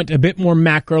value. We went a bit more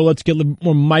macro. Let's get a little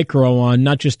more micro on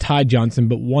not just Ty Johnson,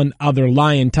 but one other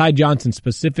Lion. Ty Johnson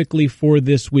specifically for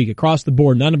this week. Across the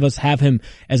board, none of us have him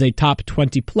as a top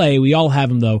 20 play. We all have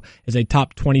him, though, as a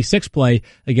top 26 play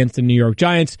against the New York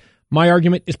Giants. My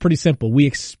argument is pretty simple. We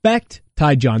expect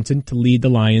Ty Johnson to lead the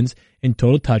Lions in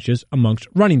total touches amongst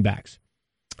running backs.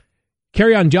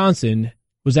 Kerryon Johnson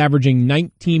was averaging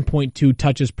 19.2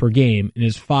 touches per game in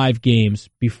his 5 games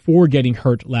before getting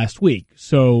hurt last week.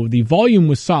 So the volume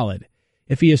was solid.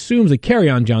 If he assumes a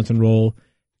Kerryon Johnson role,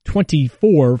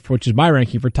 24, which is my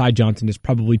ranking for Ty Johnson, is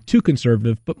probably too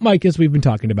conservative. But Mike, as we've been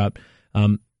talking about,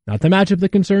 not the matchup that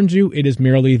concerns you. It is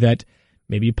merely that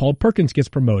maybe Paul Perkins gets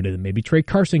promoted, and maybe Trey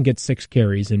Carson gets 6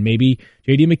 carries, and maybe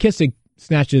J.D. McKissick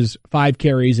snatches 5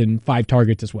 carries and 5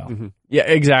 targets as well. Mm-hmm. Yeah,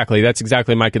 exactly. That's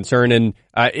exactly my concern. And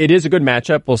it is a good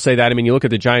matchup. We'll say that. I mean, you look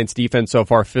at the Giants defense so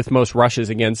far, 5th most rushes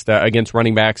against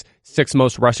running backs, 6th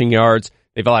most rushing yards.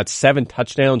 They've allowed 7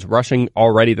 touchdowns rushing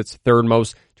already. That's 3rd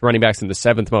most to running backs and the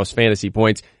 7th most fantasy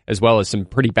points, as well as some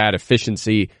pretty bad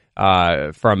efficiency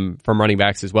from running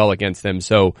backs as well against them.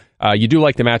 So you do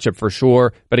like the matchup for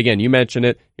sure. But again, you mentioned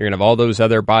it. You're going to have all those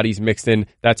other bodies mixed in.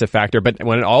 That's a factor. But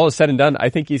when all is said and done, I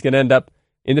think he's going to end up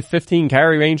in the 15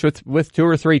 carry range with 2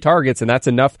 or 3 targets, and that's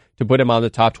enough to put him on the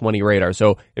top 20 radar.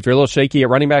 So if you're a little shaky at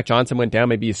running back, Johnson went down,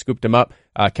 maybe you scooped him up.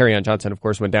 Kerryon Johnson, of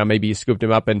course, went down, maybe you scooped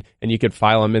him up, and you could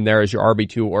file him in there as your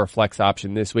RB2 or a flex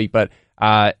option this week. But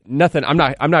nothing. I'm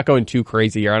not going too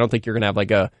crazy here. I don't think you're going to have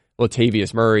like a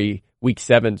Latavius Murray Week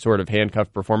 7 sort of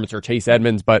handcuff performance or Chase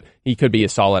Edmonds, but he could be a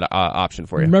solid option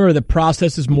for you. Remember, the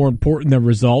process is more important than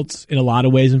results in a lot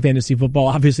of ways in fantasy football.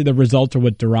 Obviously, the results are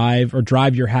what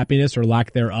drive your happiness or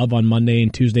lack thereof on Monday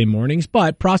and Tuesday mornings,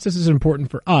 but process is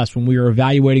important for us when we are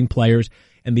evaluating players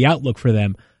and the outlook for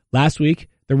them. Last week,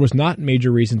 there was not major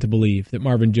reason to believe that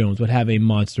Marvin Jones would have a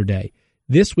monster day.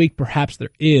 This week, perhaps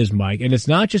there is, Mike, and it's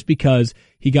not just because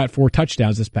he got 4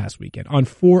 touchdowns this past weekend on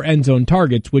 4 end zone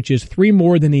targets, which is 3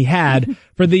 more than he had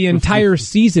for the entire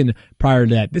season prior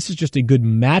to that. This is just a good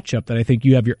matchup that I think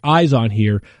you have your eyes on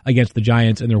here against the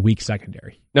Giants and their weak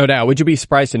secondary. No doubt. Would you be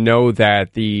surprised to know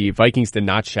that the Vikings did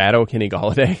not shadow Kenny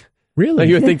Golladay? Really? Like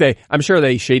you would think I'm sure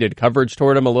they shaded coverage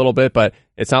toward him a little bit, but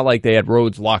it's not like they had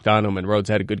Rhodes locked on him and Rhodes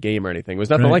had a good game or anything. It was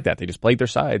nothing like that. They just played their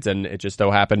sides, and it just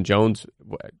so happened Jones,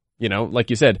 like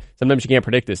you said, sometimes you can't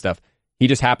predict this stuff. He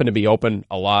just happened to be open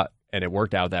a lot, and it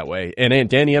worked out that way. And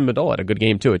Danny Amendola had a good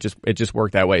game too. It just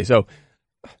worked that way. So,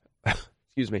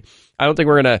 excuse me. I don't think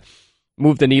we're going to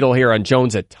move the needle here on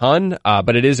Jones a ton,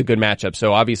 but it is a good matchup.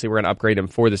 So obviously we're going to upgrade him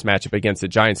for this matchup against the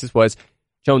Giants. This was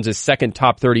Jones' second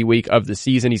top 30 week of the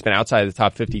season. He's been outside of the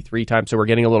top 50 3 times, so we're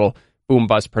getting a little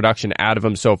boom-bust production out of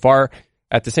him so far.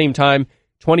 At the same time,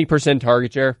 20%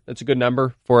 target share. That's a good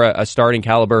number for a starting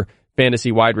caliber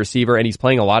fantasy wide receiver, and he's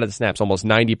playing a lot of the snaps, almost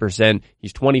 90%.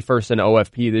 He's 21st in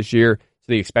OFP this year, so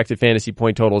the expected fantasy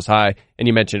point total is high. And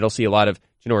you mentioned you'll see a lot of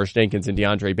Janoris Jenkins and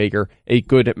DeAndre Baker. A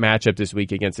good matchup this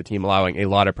week against a team allowing a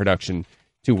lot of production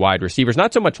to wide receivers.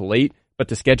 Not so much late, but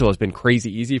the schedule has been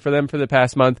crazy easy for them for the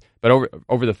past month. But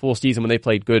over the full season, when they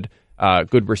played good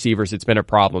receivers, it's been a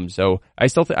problem. So I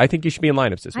think you should be in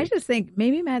lineups this week. I just think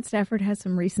maybe Matt Stafford has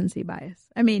some recency bias.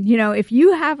 I mean, if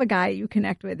you have a guy you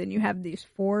connect with and you have these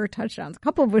 4 touchdowns, a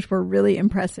couple of which were really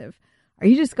impressive, are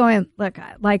you just going, look,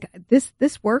 like this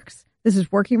works? This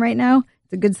is working right now.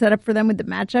 It's a good setup for them with the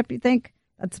matchup, you think?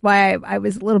 That's why I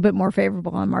was a little bit more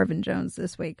favorable on Marvin Jones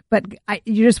this week. But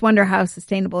you just wonder how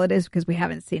sustainable it is because we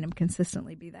haven't seen him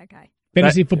consistently be that guy.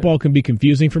 Fantasy football can be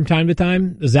confusing from time to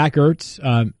time. Zach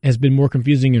Ertz has been more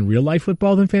confusing in real-life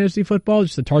football than fantasy football.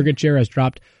 Just the target share has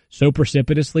dropped so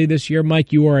precipitously this year.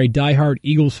 Mike, you are a diehard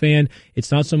Eagles fan.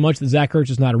 It's not so much that Zach Ertz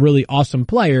is not a really awesome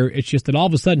player. It's just that all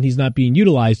of a sudden he's not being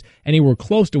utilized anywhere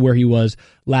close to where he was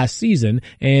last season.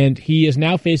 And he is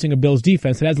now facing a Bills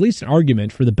defense that has at least an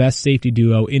argument for the best safety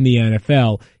duo in the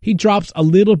NFL. He drops a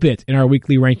little bit in our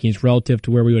weekly rankings relative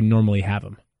to where we would normally have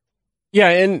him. Yeah,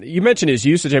 and you mentioned his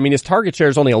usage. I mean, his target share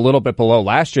is only a little bit below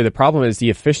last year. The problem is the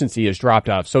efficiency has dropped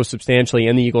off so substantially,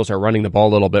 and the Eagles are running the ball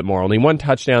a little bit more. Only 1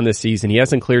 touchdown this season. He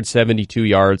hasn't cleared 72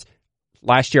 yards.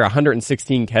 Last year,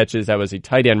 116 catches. That was a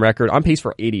tight end record. On pace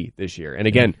for 80 this year. And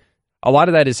again, a lot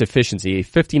of that is efficiency. A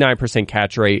 59%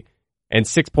 catch rate and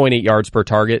 6.8 yards per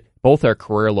target. Both are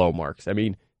career low marks. I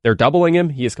mean, they're doubling him.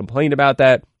 He has complained about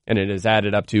that, and it has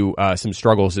added up to some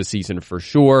struggles this season for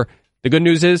sure. The good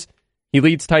news is, he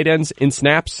leads tight ends in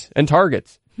snaps and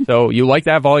targets. So you like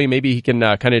that volume. Maybe he can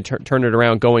kind of turn it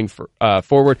around going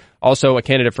forward. Also, a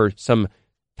candidate for some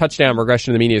touchdown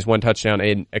regression in the media is 1 touchdown,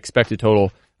 an expected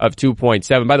total of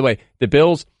 2.7. By the way, the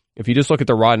Bills, if you just look at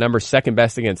the raw numbers, second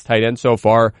best against tight end so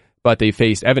far, but they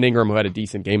faced Evan Ingram, who had a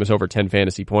decent game, was over 10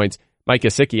 fantasy points. Mike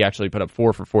Gesicki actually put up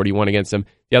 4 for 41 against them.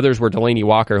 The others were Delaney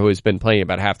Walker, who has been playing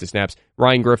about half the snaps,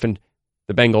 Ryan Griffin,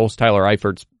 the Bengals, Tyler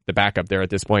Eifert's the backup there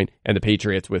at this point, and the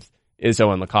Patriots with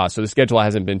Izzo and Lacoste. So the schedule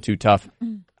hasn't been too tough.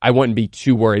 I wouldn't be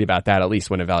too worried about that, at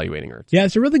least when evaluating Ertz. Yeah,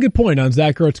 it's a really good point on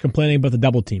Zach Ertz complaining about the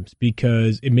double teams,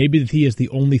 because it may be that he is the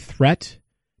only threat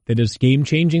that is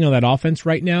game-changing on that offense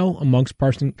right now amongst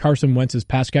Carson Wentz's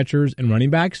pass catchers and running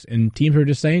backs, and teams are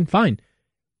just saying, fine,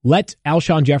 let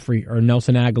Alshon Jeffrey or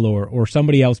Nelson Aguilar or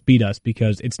somebody else beat us,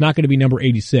 because it's not going to be number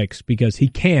 86, because he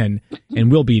can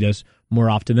and will beat us more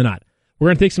often than not. We're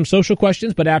going to take some social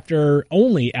questions, but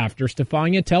only after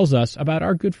Stefania tells us about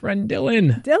our good friend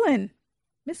Dylan. Dylan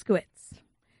Miskowitz.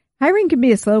 Hiring can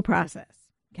be a slow process.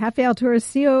 Cafe Altura's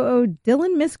COO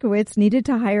Dylan Miskowitz needed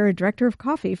to hire a director of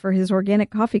coffee for his organic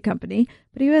coffee company,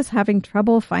 but he was having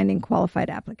trouble finding qualified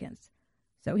applicants.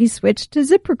 So he switched to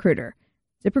ZipRecruiter.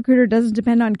 ZipRecruiter doesn't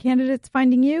depend on candidates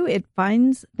finding you, it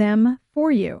finds them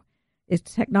for you.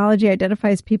 Its technology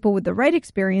identifies people with the right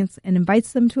experience and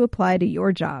invites them to apply to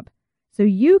your job, so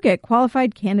you get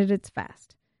qualified candidates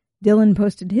fast. Dylan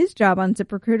posted his job on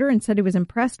ZipRecruiter and said he was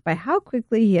impressed by how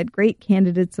quickly he had great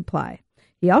candidates apply.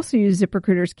 He also used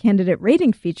ZipRecruiter's candidate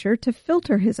rating feature to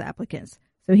filter his applicants,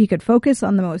 so he could focus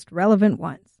on the most relevant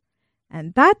ones.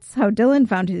 And that's how Dylan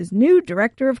found his new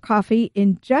director of coffee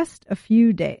in just a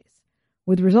few days.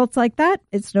 With results like that,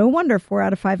 it's no wonder 4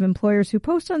 out of 5 employers who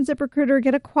post on ZipRecruiter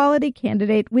get a quality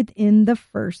candidate within the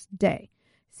first day.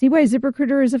 See why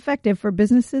ZipRecruiter is effective for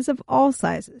businesses of all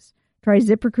sizes. Try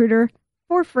ZipRecruiter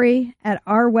for free at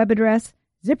our web address,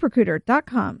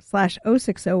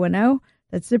 ZipRecruiter.com/06010.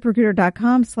 That's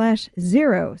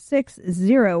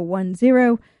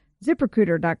ZipRecruiter.com/06010.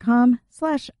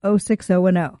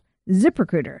 ZipRecruiter.com/06010.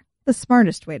 ZipRecruiter, the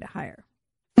smartest way to hire.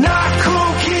 Not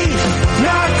cool, Keith.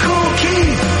 Not cool,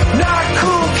 Keith. Not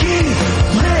cool,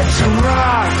 Keith. Let's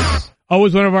rock.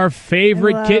 Always one of our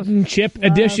favorite kitten chip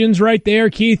editions right there.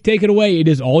 Keith, take it away. It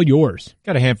is all yours.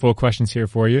 Got a handful of questions here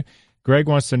for you. Greg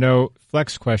wants to know,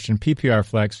 flex question, PPR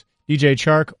flex, DJ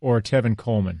Chark or Tevin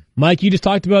Coleman? Mike, you just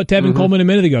talked about Tevin Coleman a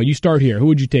minute ago. You start here. Who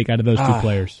would you take out of those two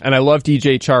players? And I love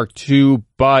DJ Chark too,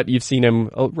 but you've seen him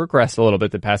regress a little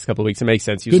bit the past couple of weeks. It makes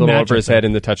sense. He's a little over his head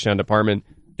in the touchdown department.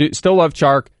 Still love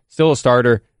Chark, still a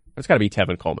starter. It's got to be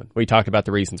Tevin Coleman. We talked about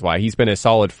the reasons why. He's been a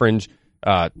solid fringe.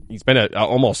 He's been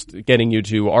almost getting you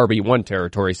to RB1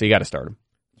 territory, so you got to start him.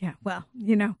 Yeah, well,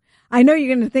 I know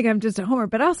you're going to think I'm just a homer,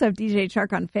 but I also have DJ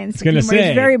Chark on fantasy team, where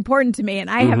it's very important to me, and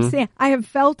I have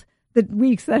felt the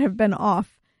weeks that have been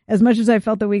off as much as I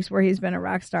felt the weeks where he's been a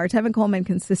rock star. Tevin Coleman,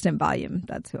 consistent volume.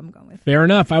 That's who I'm going with. Fair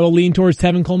enough. I will lean towards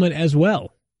Tevin Coleman as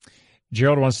well.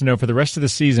 Gerald wants to know, for the rest of the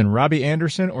season, Robbie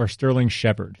Anderson or Sterling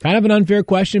Shepard? Kind of an unfair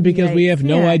question because we have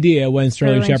no idea when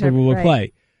Sterling Shepard will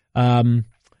play.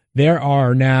 There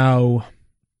are now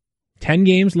 10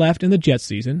 games left in the Jets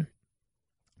season,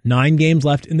 9 games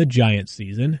left in the Giants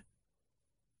season.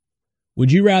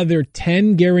 Would you rather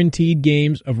 10 guaranteed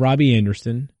games of Robbie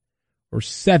Anderson or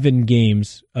 7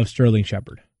 games of Sterling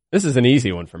Shepard? This is an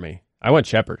easy one for me. I went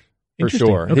Shepard for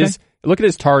sure. Okay. Look at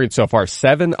his targets so far,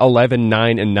 7, 11,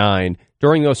 9, and 9.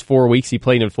 During those 4 weeks he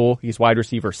played in full, he's wide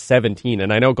receiver 17.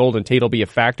 And I know Golden Tate will be a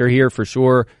factor here for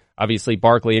sure. Obviously,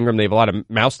 Barkley, Ingram, they have a lot of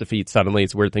mouse to feed suddenly.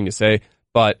 It's a weird thing to say.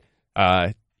 But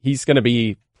he's going to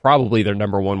be probably their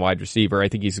number 1 wide receiver. I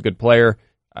think he's a good player.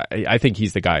 I think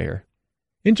he's the guy here.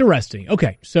 Interesting.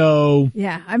 Okay, so...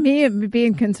 Yeah, I mean,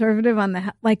 being conservative on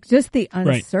the... just the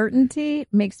uncertainty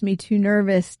makes me too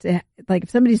nervous to... if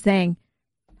somebody's saying,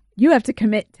 you have to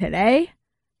commit today,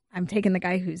 I'm taking the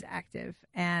guy who's active.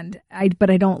 But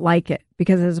I don't like it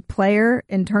because as a player,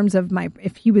 in terms of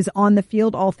if he was on the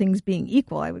field, all things being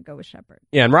equal, I would go with Shepard.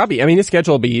 Yeah, and Robbie, his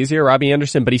schedule will be easier, Robbie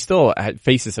Anderson, but he still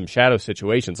faces some shadow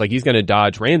situations. He's going to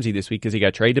dodge Ramsey this week because he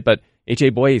got traded, but A.J.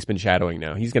 Boye's been shadowing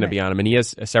now. He's going to be on him, and he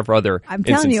has several other I'm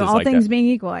telling you, all things being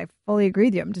equal, I fully agree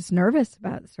with you. I'm just nervous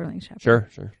about Sterling Shepard.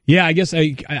 Sure. Yeah, I guess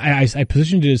I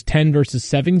positioned it as 10 versus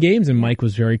 7 games, and Mike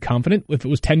was very confident. If it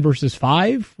was 10 versus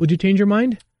 5, would you change your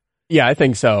mind? Yeah, I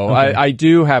think so. Okay. I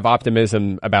do have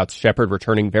optimism about Shepard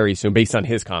returning very soon based on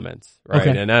his comments, right?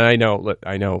 Okay. And I know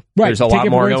there's a lot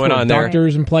more going on there.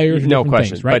 Doctors and players, no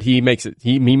question. Things, right? But he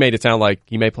made it sound like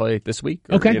he may play this week.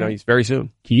 Or, he's very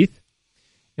soon. Keith?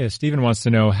 Yeah, Steven wants to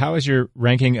know, how has your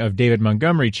ranking of David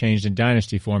Montgomery changed in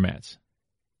dynasty formats?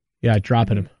 Yeah,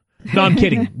 dropping him. No, I'm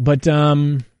kidding. But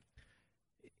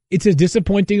it's as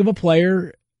disappointing of a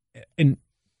player and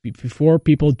before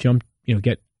people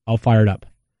get all fired up,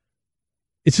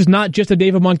 it's just not just a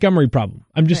David Montgomery problem.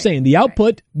 I'm just saying the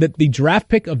output that the draft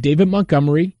pick of David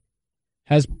Montgomery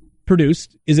has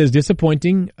produced is as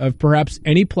disappointing of perhaps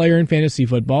any player in fantasy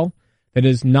football that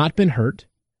has not been hurt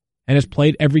and has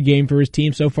played every game for his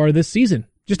team so far this season.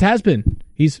 Just has been.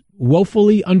 He's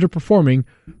woefully underperforming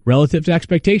relative to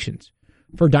expectations.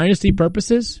 For dynasty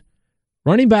purposes,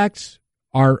 running backs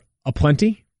are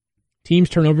aplenty. Teams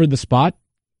turn over the spot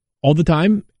all the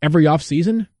time, every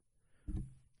offseason.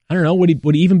 I don't know.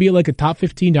 Would he even be like a top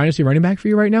 15 dynasty running back for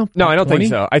you right now? No, I don't 20? think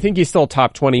so. I think he's still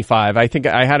top 25. I think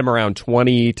I had him around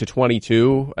 20 to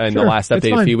 22 in the last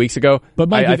update a few weeks ago. But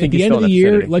Mike, I at think the he's end still of the in that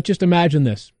year, vicinity. let's just imagine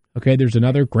this. Okay, there's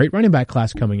another great running back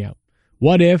class coming out.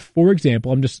 What if, for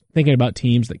example, I'm just thinking about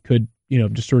teams that could,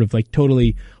 just sort of like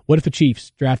totally, what if the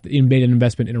Chiefs made an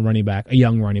investment in a running back, a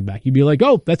young running back? You'd be like,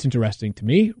 oh, that's interesting to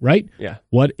me, right? Yeah.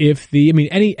 What if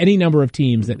any number of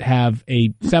teams that have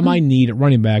a semi-need at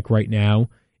running back right now,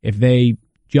 if they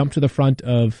jump to the front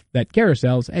of that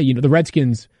carousel, hey, the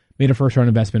Redskins made a first-round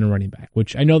investment in running back,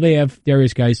 which I know they have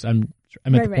Darius Geis. I'm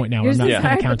at the point now where I'm not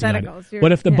kind of counting on it.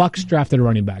 What if the Bucks drafted a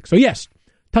running back? So yes,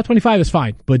 top 25 is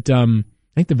fine, but I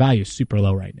think the value is super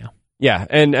low right now. Yeah,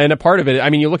 and a part of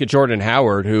it, you look at Jordan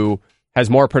Howard, who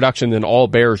has more production than all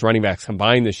Bears running backs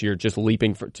combined this year, just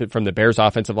leaping from the Bears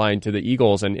offensive line to the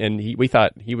Eagles, and we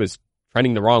thought he was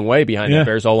trending the wrong way behind the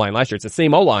Bears O-line last year. It's the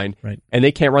same O-line, and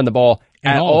they can't run the ball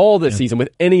at all this season with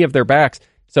any of their backs.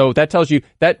 So that tells you,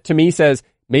 that to me says,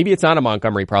 maybe it's not a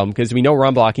Montgomery problem, because we know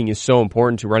run blocking is so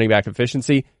important to running back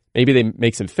efficiency. Maybe they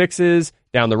make some fixes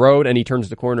down the road, and he turns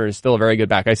the corner and is still a very good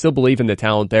back. I still believe in the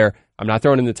talent there. I'm not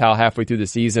throwing in the towel halfway through the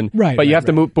season, but you have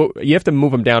to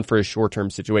move him down for his short-term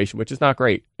situation, which is not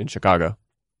great in Chicago.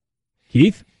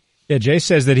 Keith? Yeah, Jay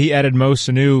says that he added Mo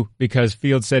Sanu because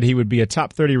Fields said he would be a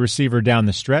top 30 receiver down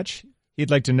the stretch. He'd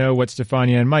like to know what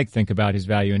Stefania and Mike think about his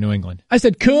value in New England. I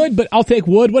said could, but I'll take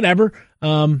would, whatever.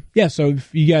 So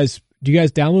if do you guys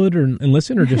download and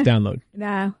listen, or just download?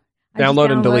 No.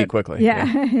 Download and delete quickly.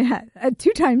 Yeah.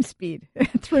 2 times speed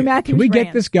through Matthew's Can we rant.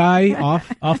 get this guy off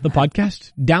the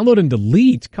podcast? Download and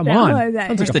delete. Come on.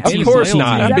 Of course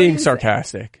not. I'm being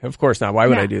sarcastic. Of course not. Why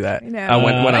would I do that?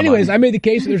 Anyways, I made the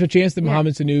case that there's a chance that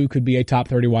Mohamed Sanu could be a top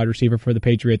 30 wide receiver for the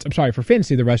Patriots. I'm sorry, for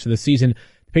fantasy the rest of the season.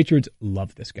 The Patriots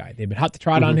love this guy. They've been hot to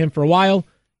trot on him for a while.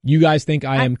 You guys think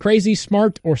I am crazy,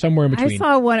 smart, or somewhere in between?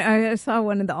 I saw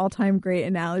one of the all-time great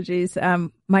analogies.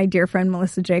 My dear friend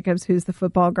Melissa Jacobs, who's the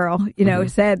football girl,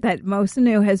 said that Mo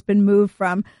Sanu has been moved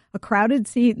from a crowded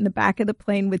seat in the back of the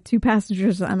plane with 2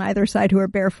 passengers on either side who are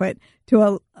barefoot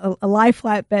to a lie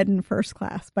flat bed in first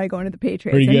class by going to the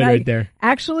Patriots. Pretty good right there.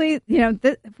 Actually,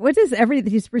 what does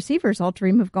these receivers all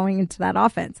dream of going into that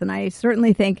offense? And I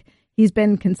certainly think he's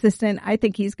been consistent. I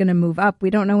think he's going to move up. We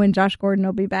don't know when Josh Gordon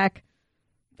will be back.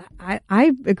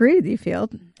 I agree with you,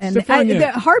 Field. And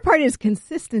the hard part is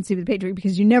consistency with the Patriots,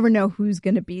 because you never know who's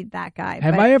going to be that guy.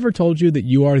 Have I ever told you that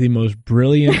you are the most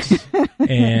brilliant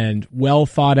and well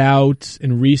thought out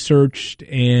and researched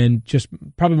and just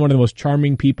probably one of the most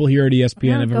charming people here at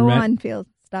ESPN I've ever met? Go on, Field.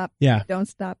 Stop. Yeah. Don't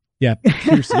stop. Yeah.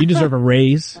 Seriously, you deserve a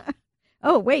raise.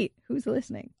 Oh, wait. Who's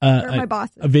listening? Who are my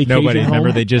bosses? A vacation Nobody. home.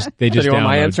 Remember, they just So do you want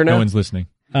my download. answer now? No one's listening.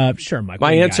 Sure, Mike.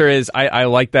 My answer is I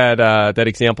like that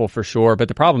example for sure, but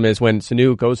the problem is when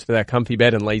Sanu goes to that comfy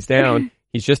bed and lays down,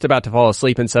 he's just about to fall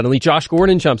asleep, and suddenly Josh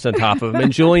Gordon jumps on top of him,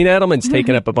 and Julian Edelman's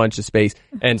taking up a bunch of space,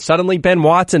 and suddenly Ben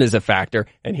Watson is a factor,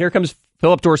 and here comes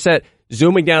Philip Dorsett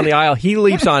zooming down the aisle. He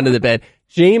leaps onto the bed.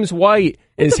 James White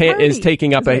is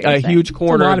taking up a huge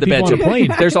corner of the bed.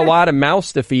 There's a lot of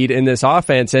mouths to feed in this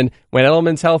offense, and when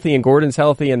Edelman's healthy and Gordon's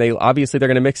healthy, and they're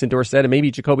going to mix in Dorsett, and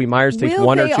maybe Jacoby Myers takes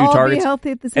 1 or 2 targets,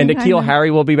 and N'Keal Harry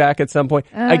will be back at some point.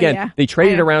 They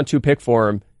traded a round 2 pick for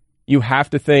him. You have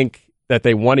to think that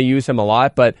they want to use him a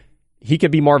lot, but he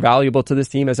could be more valuable to this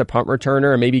team as a punt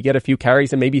returner and maybe get a few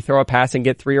carries and maybe throw a pass and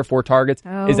get 3 or 4 targets.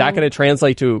 Is that going to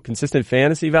translate to consistent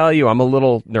fantasy value? I'm a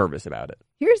little nervous about it.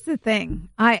 Here's the thing.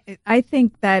 I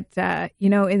think that,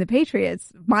 in the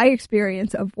Patriots, my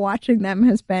experience of watching them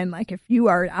has been like, if you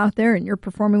are out there and you're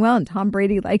performing well and Tom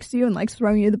Brady likes you and likes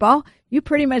throwing you the ball, you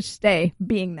pretty much stay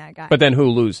being that guy. But then who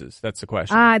loses? That's the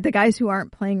question. The guys who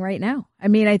aren't playing right now. I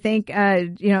mean, I think,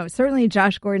 certainly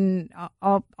Josh Gordon,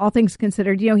 all things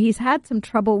considered, he's had some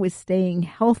trouble with staying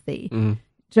healthy. Mm-hmm.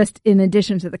 Just in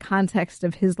addition to the context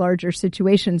of his larger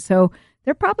situation. So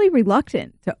they're probably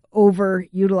reluctant to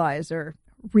overutilize or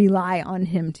rely on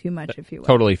him too much, if you will.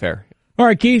 Totally fair. All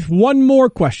right, Keith, one more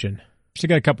question. Still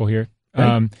got a couple here.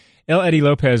 Okay. El Eddie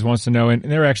Lopez wants to know, and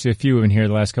there are actually a few in here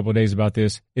the last couple of days about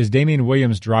this, is Damian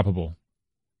Williams droppable?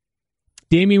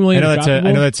 Damian Williams. I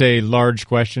know that's a large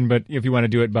question, but if you want to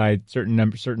do it by certain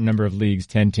number of leagues,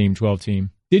 10-team,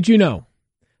 12-team. Did you know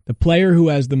the player who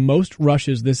has the most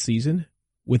rushes this season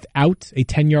without a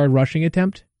 10-yard rushing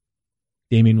attempt?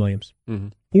 Damian Williams.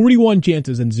 41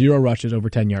 chances and 0 rushes over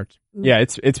 10 yards. Yeah,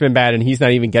 it's been bad, and he's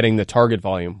not even getting the target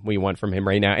volume we want from him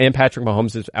right now. And Patrick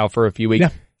Mahomes is out for a few weeks. Yeah.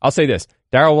 I'll say this.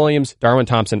 Darrell Williams, Darwin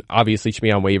Thompson obviously should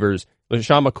be on waivers.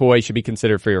 LaShawn McCoy should be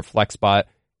considered for your flex spot.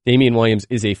 Damian Williams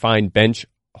is a fine bench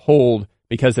hold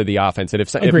because of the offense. And if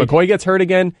McCoy gets hurt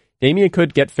again, Damian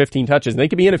could get 15 touches. And they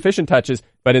could be inefficient touches,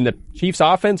 but in the Chiefs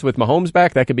offense with Mahomes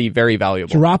back, that could be very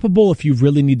valuable. Droppable if you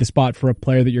really need the spot for a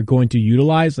player that you're going to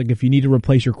utilize. Like if you need to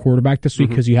replace your quarterback this week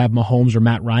because you have Mahomes or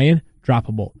Matt Ryan,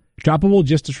 droppable. Droppable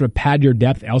just to sort of pad your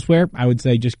depth elsewhere, I would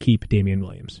say just keep Damian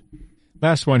Williams.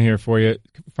 Last one here for you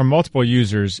from multiple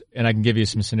users, and I can give you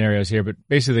some scenarios here, but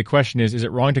basically the question is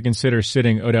it wrong to consider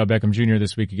sitting Odell Beckham Jr.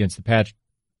 this week against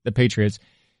the Patriots?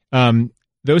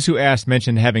 Those who asked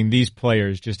mentioned having these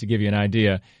players, just to give you an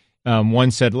idea. One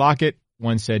said Lockett,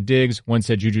 one said Diggs, one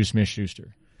said Juju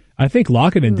Smith-Schuster. I think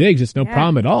Lockett and Diggs, it's no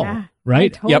problem at all,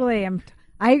 right? I totally am.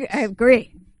 I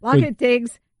agree. Lockett,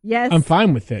 Diggs, yes. I'm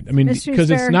fine with it. I mean, because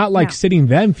it's not like sitting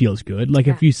them feels good. Like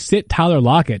if you sit Tyler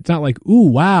Lockett, it's not like, ooh,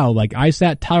 wow, like I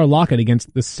sat Tyler Lockett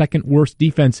against the second worst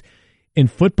defense in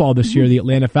football this year, the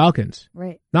Atlanta Falcons.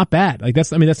 Right. Not bad. Like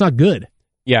that's not good.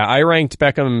 Yeah, I ranked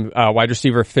Beckham wide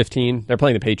receiver 15. They're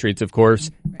playing the Patriots, of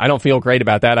course. I don't feel great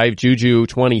about that. I have Juju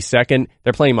 22nd.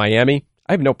 They're playing Miami.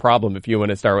 I have no problem if you want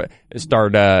to start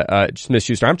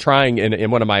Smith-Schuster. I'm trying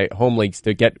in one of my home leagues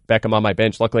to get Beckham on my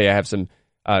bench. Luckily, I have some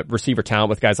receiver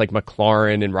talent with guys like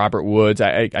McLaurin and Robert Woods.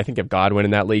 I think of Godwin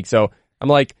in that league. So I'm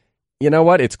like, you know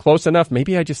what? It's close enough.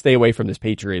 Maybe I just stay away from this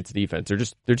Patriots defense. They're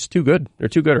just too good. They're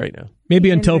too good right now. Maybe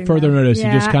until further notice,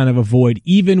 you just kind of avoid,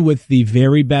 even with the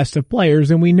very best of players.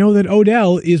 And we know that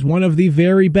Odell is one of the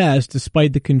very best,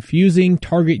 despite the confusing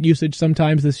target usage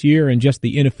sometimes this year and just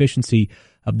the inefficiency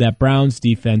of that Browns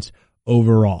defense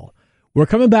overall. We're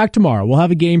coming back tomorrow. We'll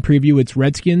have a game preview. It's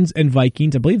Redskins and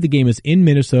Vikings. I believe the game is in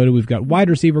Minnesota. We've got wide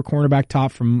receiver, cornerback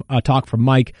talk from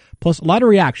Mike, plus a lot of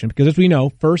reaction because, as we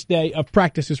know, first day of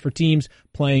practices for teams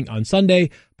playing on Sunday,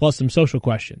 plus some social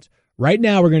questions. Right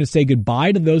now, we're going to say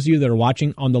goodbye to those of you that are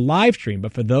watching on the live stream.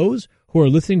 But for those who are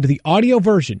listening to the audio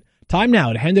version, time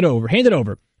now to hand it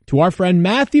over to our friend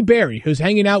Matthew Berry, who's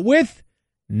hanging out with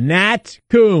Nat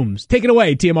Coombs. Take it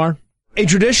away, TMR. A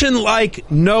tradition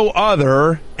like no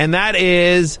other, and that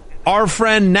is our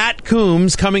friend Nat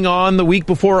Coombs coming on the week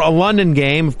before a London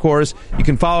game. Of course, you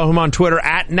can follow him on Twitter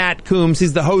at Nat Coombs.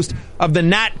 He's the host of the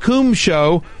Nat Coombs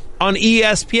Show on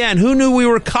ESPN. Who knew we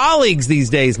were colleagues these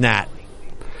days, Nat?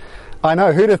 I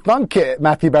know. Who'd have thunk it,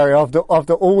 Matthew Berry, after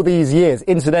all these years?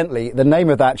 Incidentally, the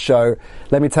name of that show,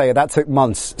 let me tell you, that took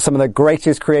months. Some of the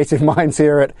greatest creative minds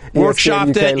here at ESPN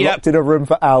UK locked in a room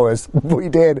for hours. We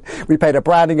did. We paid a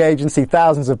branding agency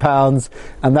thousands of pounds,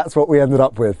 and that's what we ended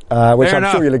up with, which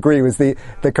I'm sure you'll agree was the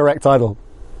correct title.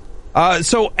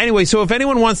 So if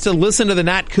anyone wants to listen to the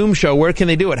Nat Coombs Show, where can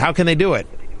they do it? How can they do it?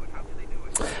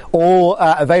 All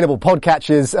available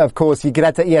podcatchers, of course. You can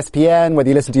head to ESPN, whether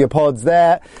you listen to your pods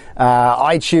there,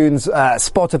 iTunes,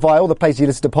 Spotify, all the places you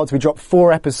listen to pods. We drop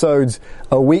 4 episodes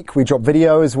a week. We drop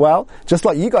video as well, just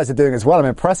like you guys are doing as well. I'm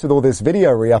impressed with all this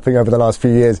video re-upping over the last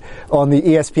few years on the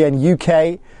ESPN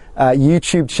UK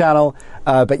YouTube channel.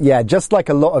 But yeah, just like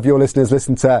a lot of your listeners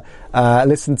listen to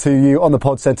you on the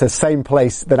Pod Center, same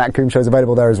place. The Nat Coombs Show is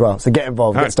available there as well. So get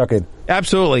involved, get stuck in.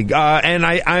 Absolutely. And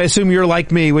I assume you're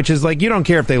like me, which is like, you don't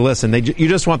care if they listen. You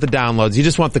just want the downloads. You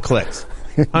just want the clicks.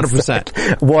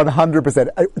 100%.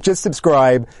 100%. Just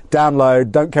subscribe,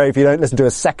 download. Don't care if you don't listen to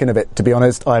a second of it, to be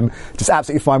honest. I'm just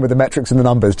absolutely fine with the metrics and the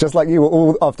numbers, just like you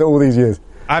were after all these years.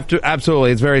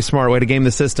 Absolutely. It's a very smart way to game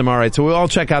the system. All right. So we'll all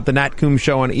check out the Nat Coombs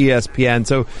Show on ESPN.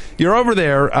 So you're over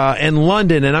there in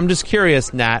London, and I'm just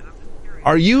curious, Nat,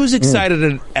 are you as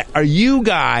excited? Are you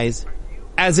guys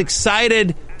as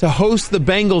excited to host the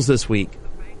Bengals this week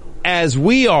as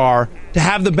we are to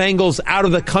have the Bengals out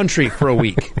of the country for a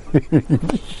week?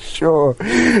 Sure.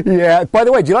 Yeah. By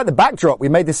the way, do you like the backdrop? We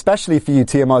made this specially for you,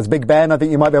 TMR's Big Ben. I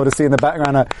think you might be able to see in the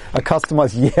background a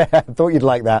customized. Yeah, I thought you'd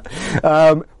like that.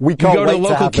 We can't you go to the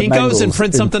local Kinko's and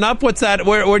print something up? What's that?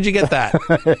 Where'd you get that?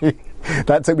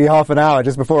 That took me half an hour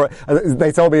just before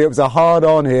they told me it was a hard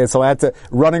on here, so I had to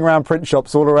running around print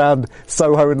shops all around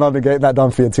Soho in London getting that done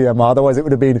for your TMR. Otherwise it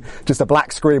would have been just a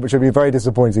black screen, which would be very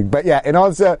disappointing. But yeah, in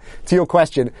answer to your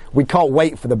question, we can't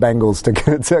wait for the Bengals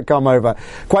to come over.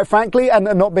 Quite frankly, and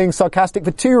not being sarcastic, for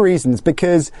 2 reasons.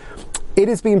 Because it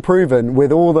has been proven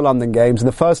with all the London games, and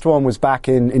the first one was back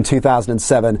in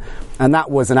 2007, and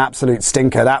that was an absolute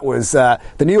stinker. That was the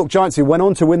New York Giants, who went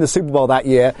on to win the Super Bowl that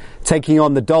year, taking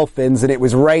on the Dolphins, and it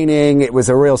was raining. It was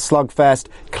a real slugfest.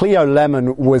 Cleo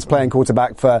Lemon was playing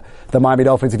quarterback for the Miami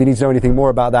Dolphins, if you need to know anything more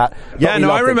about that. Yeah,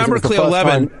 no, I remember Cleo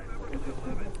Lemon.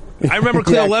 I remember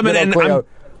Cleo Lemon, and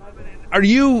are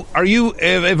you,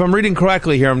 if I'm reading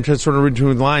correctly here, I'm just sort of reading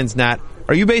between the lines, Nat,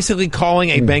 are you basically calling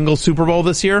a Bengals Super Bowl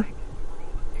this year?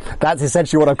 That's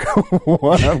essentially what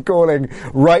I'm calling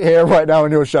right here, right now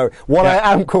on your show. What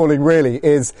I am calling really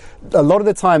is, a lot of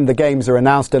the time the games are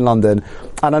announced in London,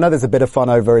 and I know there's a bit of fun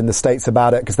over in the States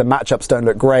about it because the matchups don't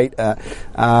look great.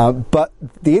 But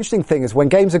the interesting thing is when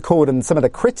games are called and some of the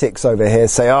critics over here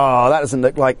say, oh, that doesn't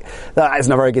look like, that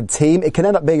isn't a very good team, it can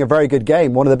end up being a very good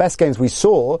game. One of the best games we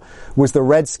saw was the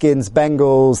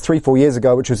Redskins-Bengals 3-4 years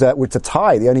ago, which was a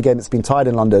tie, the only game that's been tied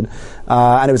in London.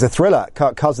 And it was a thriller.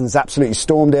 Kirk Cousins absolutely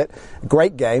stormed it.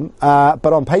 Great game. But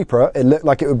on paper, it looked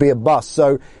like it would be a bust.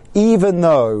 So even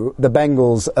though the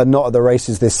Bengals are not at the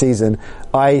races this season,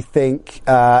 I think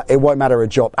it won't matter a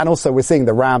jot. And also we're seeing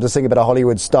the Rams, we're seeing a bit of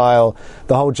Hollywood style.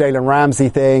 The whole Jalen Ramsey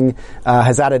thing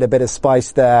has added a bit of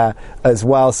spice there as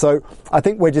well. So I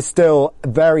think we're just still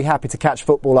very happy to catch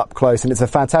football up close, and it's a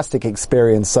fantastic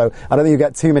experience. So I don't think you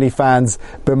get too many fans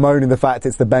bemoaning the fact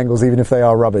it's the Bengals, even if they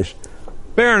are rubbish.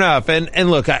 Fair enough. And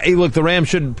look, the Rams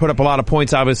should put up a lot of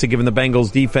points, obviously, given the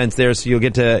Bengals defense there, so you'll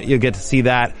get to see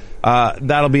that.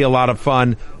 That'll be a lot of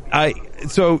fun. And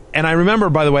I remember,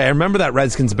 by the way, that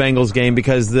Redskins-Bengals game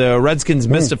because the Redskins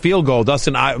missed a field goal.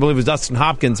 I believe it was Dustin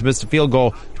Hopkins missed a field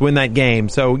goal to win that game.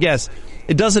 So yes,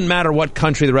 it doesn't matter what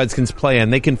country the Redskins play in.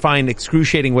 They can find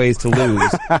excruciating ways to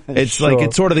lose. It's sure. Like,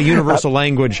 it's sort of the universal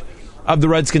language of the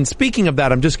Redskins. Speaking of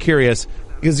that, I'm just curious,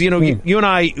 because, you and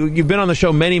I, you've been on the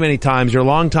show many, many times. You're a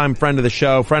longtime friend of the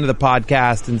show, friend of the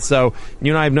podcast. And so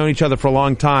you and I have known each other for a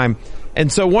long time.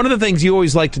 And so one of the things you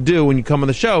always like to do when you come on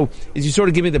the show is you sort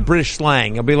of give me the British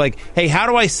slang. I'll be like, hey, how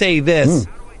do I say this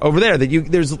over there?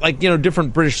 There's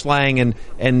different British slang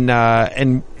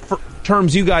and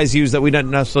terms you guys use that we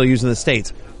don't necessarily use in the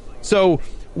States. So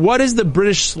what is the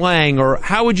British slang, or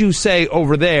how would you say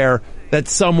over there that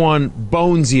someone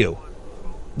bones you?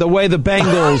 The way the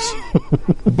Bengals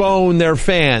bone their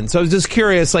fans. So I was just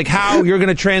curious, like, how you're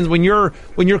going to when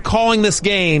you're calling this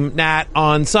game, Nat,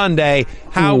 on Sunday,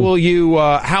 how will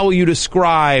you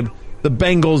describe the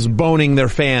Bengals boning their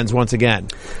fans once again?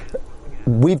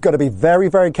 We've got to be very,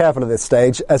 very careful at this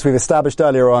stage. As we've established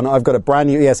earlier on, I've got a brand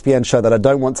new ESPN show that I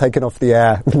don't want taken off the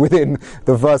air within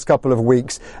the first couple of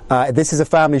weeks. This is a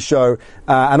family show.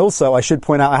 And also, I should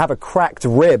point out, I have a cracked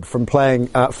rib from playing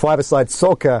five-a-side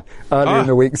soccer earlier in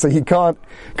the week. So you can't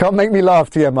make me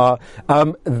laugh, TMR.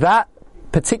 That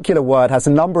particular word has a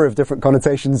number of different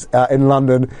connotations in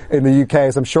London, in the UK,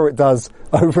 as I'm sure it does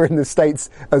over in the States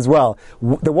as well.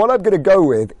 The one I'm going to go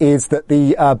with is that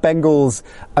the Bengals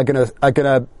are going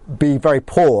to be very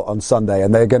poor on Sunday,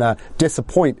 and they're going to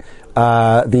disappoint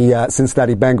the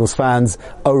Cincinnati Bengals fans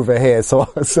over here. So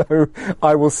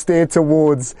I will steer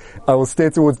towards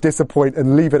disappoint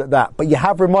and leave it at that. But you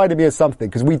have reminded me of something,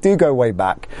 because we do go way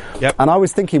back. Yep. And I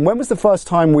was thinking, when was the first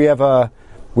time we ever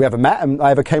met and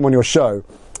I ever came on your show?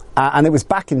 And it was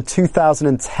back in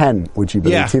 2010, would you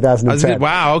believe? Yeah. 2010.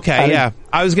 Wow, okay, yeah.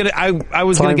 I was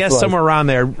gonna guess somewhere around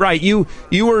there. Right, you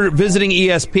were visiting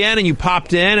ESPN and you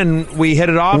popped in and we hit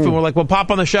it off and we're like, well,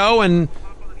 pop on the show, and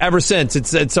ever since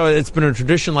it's been a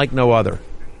tradition like no other.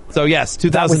 So yes,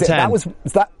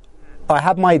 2010. I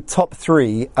had my top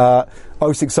 3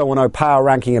 06010 power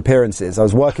ranking appearances. I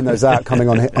was working those out coming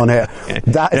on here.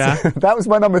 That was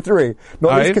my number 3.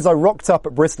 Not least because I rocked up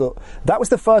at Bristol. That was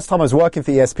the first time I was working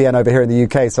for ESPN over here in the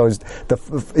UK. So I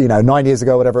was 9 years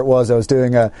ago, whatever it was, I was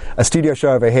doing a studio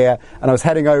show over here, and I was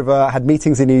heading over. I had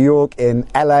meetings in New York, in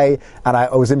LA, and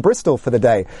I was in Bristol for the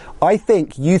day. I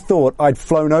think you thought I'd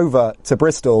flown over to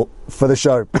Bristol for the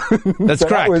show. That's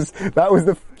correct. That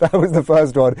was the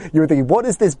first one. You were thinking, what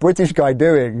is this British guy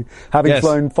doing, having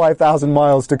flown 5,000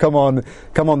 miles to come on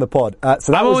the pod?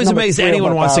 So I'm always amazed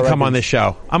anyone wants to come on this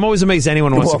show. I'm always amazed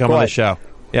anyone wants to come on this show.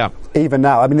 Yeah. Even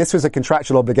now. I mean, this was a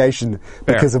contractual obligation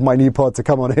because of my new pod to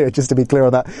come on here, just to be clear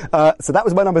on that. So that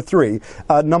was my number 3.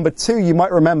 Number 2, you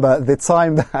might remember the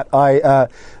time that I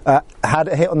had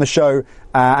a hit on the show,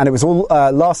 and it was all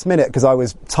last minute because I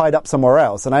was tied up somewhere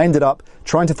else, and I ended up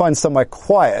trying to find somewhere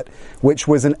quiet, which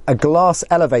was a glass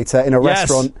elevator in a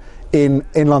restaurant in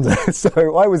London.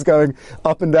 So I was going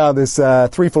up and down this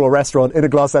 3-floor restaurant in a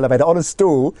glass elevator on a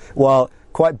stool while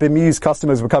quite bemused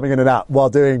customers were coming in and out while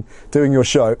doing your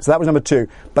show. So that was number 2.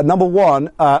 But number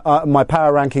 1, my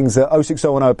power rankings,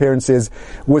 06010 appearances,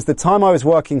 was the time I was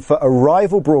working for a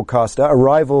rival broadcaster, a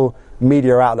rival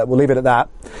media outlet. We'll leave it at that.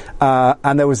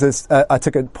 And there was this, I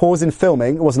took a pause in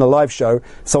filming. It wasn't a live show,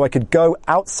 so I could go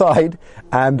outside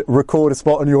and record a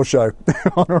spot on your show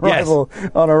on a rival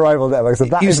network. So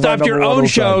that you is stopped your own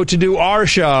show to do our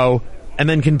show and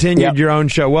then continued your own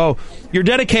show. Well, your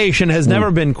dedication has never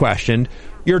been questioned.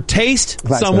 Your taste,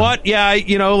 somewhat, like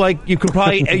you could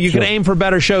probably you could aim for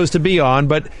better shows to be on,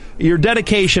 but your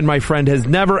dedication, my friend, has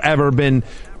never ever been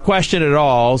questioned at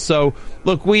all. So,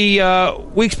 look, we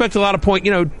expect a lot of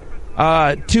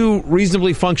 2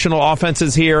 reasonably functional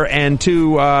offenses here and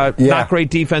 2 not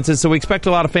great defenses. So we expect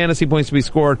a lot of fantasy points to be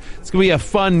scored. It's going to be a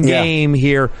fun game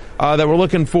here that we're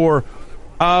looking for.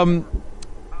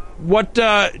 What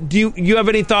do you have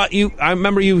any thought? I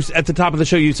remember you at the top of the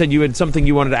show. You said you had something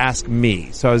you wanted to ask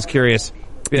me. So I was curious.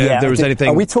 If there was anything.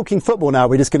 Are we talking football now?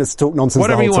 We're just going to talk nonsense.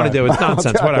 Whatever the whole you want time. to do, it's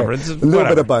nonsense. Okay. Whatever. It's a little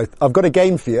bit of both. I've got a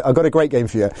game for you. I've got a great game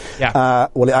for you. Yeah.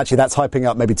 Well, actually, that's hyping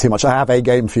up maybe too much. I have a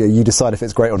game for you. You decide if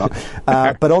it's great or not.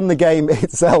 But on the game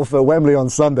itself at Wembley on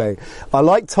Sunday, I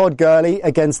like Todd Gurley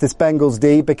against this Bengals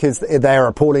D because they're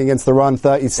appalling against the run.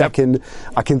 32nd. Yep.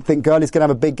 I can think Gurley's going to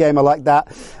have a big game. I like that.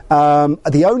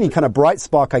 The only kind of bright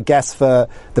spark, I guess, for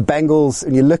the Bengals,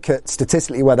 and you look at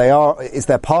statistically where they are, is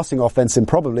their passing offense in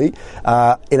probably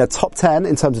in a top 10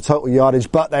 in terms of total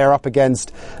yardage, but they are up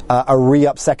against a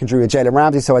re-up secondary with Jalen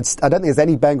Ramsey, so I don't think there's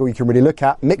any Bengal you can really look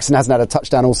at. Mixon hasn't had a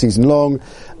touchdown all season long.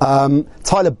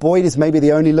 Tyler Boyd is maybe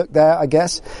the only look there, I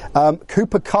guess.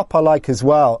 Cooper Kupp I like as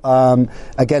well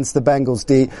against the Bengals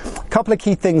D. A couple of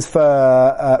key things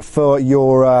for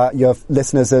your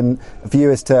listeners and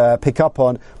viewers to pick up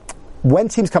on. When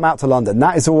teams come out to London,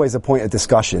 that is always a point of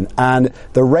discussion. And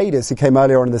the Raiders, who came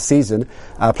earlier on in the season,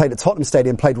 played at Tottenham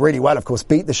Stadium, played really well, of course,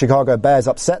 beat the Chicago Bears,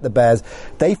 upset the Bears.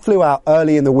 They flew out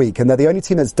early in the week, and they're the only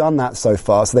team that's done that so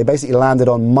far. So they basically landed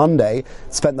on Monday,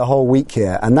 spent the whole week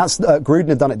here. And that's Gruden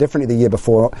had done it differently the year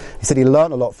before. He said he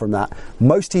learned a lot from that.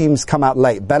 Most teams come out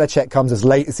late. Belichick comes as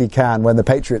late as he can when the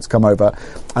Patriots come over.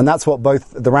 And that's what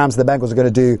both the Rams and the Bengals are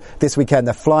going to do this weekend.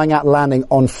 They're flying out, landing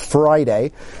on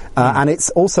Friday. And it's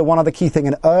also one other key thing,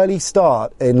 an early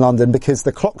start in London because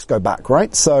the clocks go back,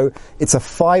 right? So it's a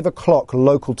 5 o'clock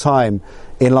local time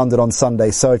in London on Sunday.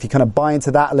 So if you kind of buy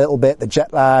into that a little bit, the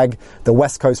jet lag, the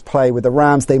West Coast play with the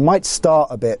Rams, they might start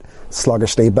a bit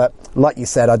sluggishly. But like you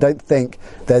said, I don't think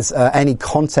there's any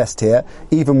contest here,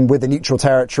 even with the neutral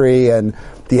territory and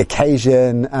the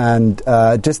occasion and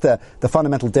just the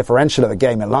fundamental differential of a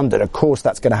game in London. Of course,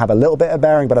 that's going to have a little bit of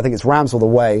bearing, but I think it's Rams all the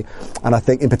way. And I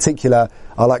think in particular,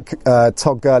 I like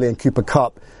Todd Gurley and Cooper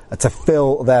Kupp to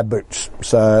fill their boots.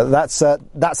 So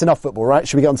that's enough football, right?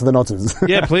 Should we get on to the nonsense?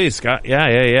 Yeah, please, Scott. Yeah.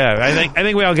 I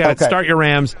think we all get it. Start your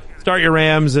Rams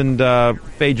and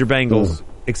fade your Bengals,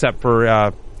 except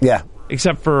for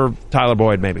Tyler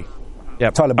Boyd, maybe.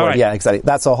 Yep. Tyler Boyd, yeah, exactly.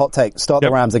 That's our hot take. Start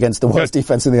the Rams against the worst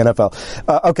defense in the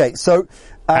NFL. Okay, so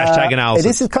hashtag analysis.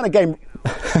 This is kind of game.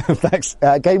 Thanks.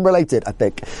 Game related, I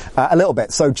think, a little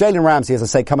bit. So Jalen Ramsey, as I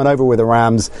say, coming over with the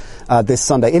Rams this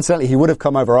Sunday. Incidentally, he would have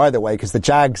come over either way because the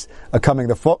Jags are coming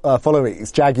the following week.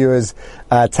 It's Jaguars,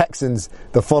 Texans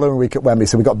the following week at Wembley.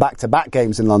 So we've got back-to-back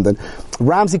games in London.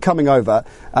 Ramsey coming over.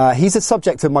 He's a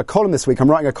subject of my column this week. I'm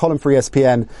writing a column for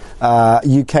ESPN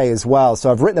UK as well.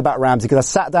 So I've written about Ramsey because I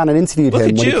sat down and interviewed him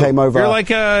when he came over. You're like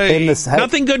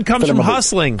nothing good comes from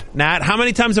hustling, Nat. How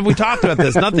many times have we talked about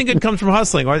this? Nothing good comes from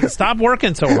hustling. Stop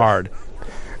working so hard.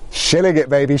 Shilling it,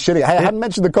 baby, shilling it. Hey, I hadn't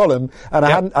mentioned the column, and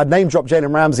I'd name dropped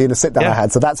Jalen Ramsey in a sit down I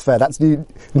had, so that's fair. That's new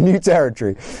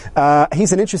territory.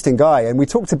 He's an interesting guy, and we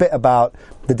talked a bit about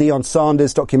the Deion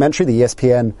Sanders documentary, the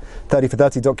ESPN 30 for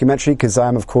 30 documentary, because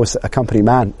I'm, of course, a company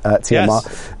man at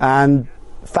TMR, and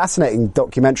fascinating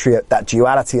documentary, that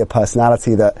duality of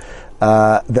personality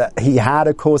that he had,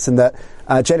 of course, and that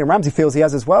Jalen Ramsey feels he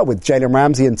has as well, with Jalen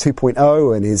Ramsey and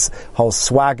 2.0 and his whole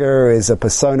swagger, is a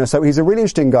persona. So he's a really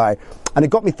interesting guy. And it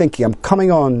got me thinking, I'm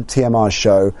coming on TMR's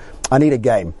show, I need a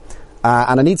game.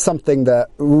 And I need something that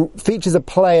features a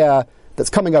player that's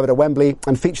coming over to Wembley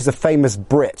and features a famous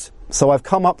Brit. So I've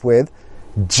come up with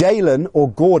Jalen or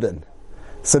Gordon.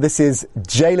 So this is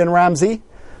Jalen Ramsey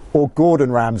or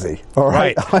Gordon Ramsay. All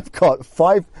right. I've got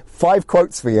five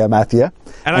quotes for you, Matthew.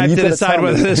 And I have to decide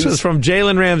whether this was from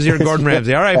Jalen Ramsey or Gordon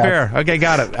Ramsay. All right, fair. Okay,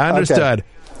 got it. I understood.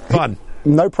 Okay. Fun.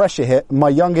 No pressure here. My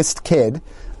youngest kid,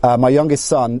 my youngest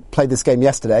son, played this game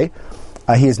yesterday.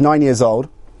 He is 9 years old.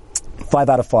 5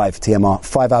 out of 5, TMR.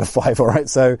 5 out of 5, all right?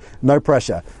 So no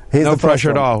pressure. Here's no the first pressure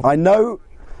one. at all. I know...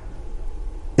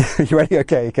 You ready?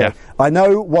 Okay. Yeah. I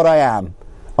know what I am.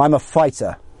 I'm a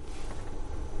fighter.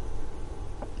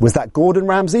 Was that Gordon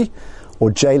Ramsay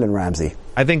or Jalen Ramsey?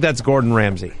 I think that's Gordon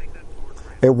Ramsay.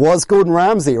 It was Gordon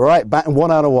Ramsay, right?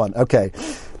 1 out of 1. Okay.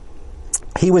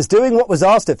 He was doing what was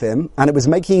asked of him, and it was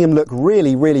making him look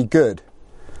really, really good.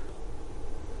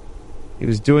 He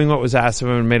was doing what was asked of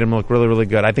him and made him look really, really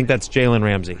good. I think that's Jalen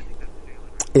Ramsey.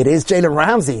 It is Jalen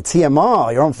Ramsey.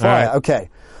 TMR. You're on fire. Right. Okay.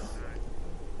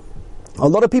 A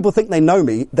lot of people think they know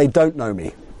me. They don't know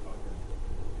me.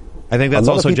 I think that's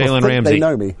also Jalen Ramsey. They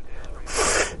know me.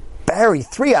 Barry,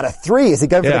 3 out of 3. Is he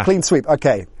going for the clean sweep?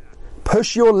 Okay.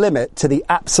 Push your limit to the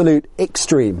absolute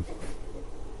extreme.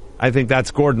 I think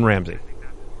that's Gordon Ramsay.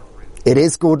 It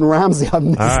is Gordon Ramsay.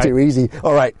 It's too easy.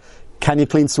 All right. Can you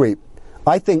clean sweep?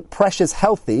 I think pressure's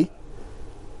healthy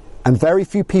and very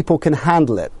few people can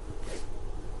handle it.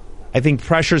 I think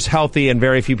pressure's healthy and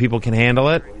very few people can handle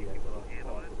it.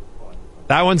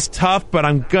 That one's tough, but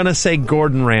I'm going to say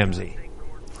Gordon Ramsay.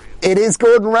 It is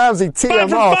Gordon Ramsay. TMR,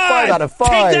 5 out of 5.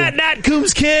 Take that, Nat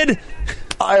Coombs kid.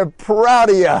 I am proud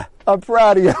of you. I'm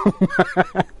proud of you.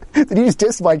 Did you just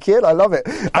diss my kid? I love it.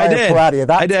 I did. Am proud of you.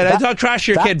 I did. I talked trash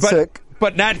to your kid,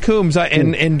 but Nat Coombs,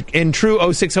 in true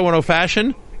 06010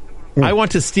 fashion, I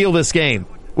want to steal this game.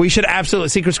 We should absolutely,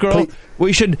 Secret Squirrel,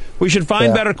 we should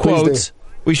find better quotes.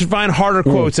 We should find harder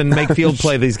quotes and make field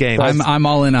play these games. I'm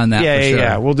all in on that.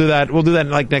 Yeah. We'll do that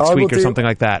like next week or something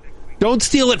like that. Don't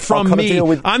steal it from me.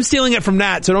 I'm stealing it from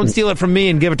Nat, so don't steal it from me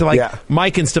and give it to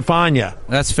Mike and Stefania.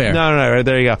 That's fair. No.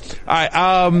 There you go. All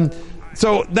right.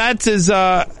 So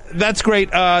that's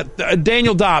great.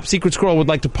 Daniel Dopp, Secret Squirrel, would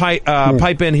like to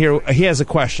pipe in here. He has a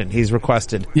question. He's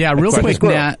requested. Yeah, real quick,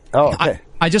 Nat. Oh, okay.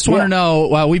 I just want to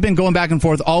know, we've been going back and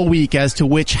forth all week as to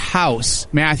which house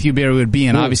Matthew Berry would be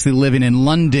in. Obviously, living in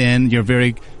London, you're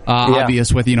very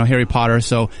obvious with, Harry Potter.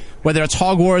 So whether it's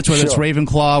Hogwarts, whether it's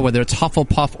Ravenclaw, whether it's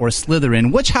Hufflepuff or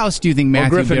Slytherin, which house do you think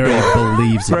Matthew Berry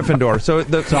believes in? Gryffindor. So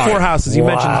the 4 houses, you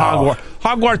mentioned Hogwarts.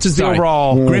 Hogwarts is the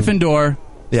overall. Gryffindor,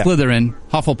 Slytherin,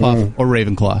 Hufflepuff, or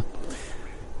Ravenclaw.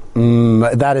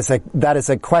 That is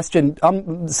a question.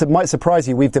 It might surprise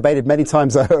you. We've debated many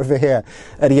times over here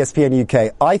at ESPN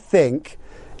UK. I think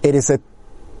it is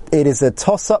a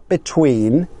toss-up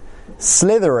between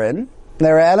Slytherin.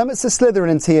 There are elements of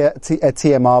Slytherin in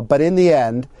TMR, but in the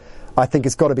end, I think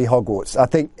it's got to be Hogwarts. I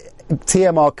think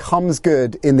TMR comes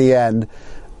good in the end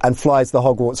and flies the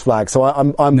Hogwarts flag. So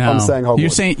I'm saying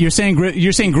Hogwarts. You're saying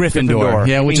Gryffindor.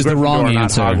 Yeah, which is the wrong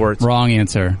answer. Hogwarts. Wrong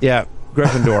answer. Yeah.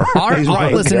 Gryffindor.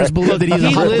 Our listeners believe that he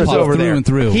lives over there. Through and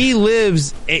through. He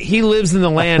lives in the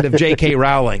land of J.K.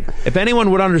 Rowling. If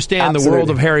anyone would understand the world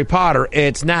of Harry Potter,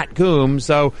 it's Nat Coombs.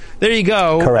 So there you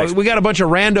go. Correct. We got a bunch of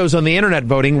randos on the internet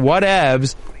voting,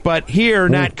 whatevs. But here,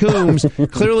 Nat Coombs,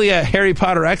 clearly a Harry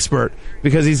Potter expert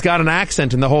because he's got an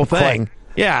accent in the whole thing.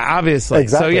 Yeah, obviously.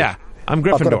 Exactly. So yeah, I'm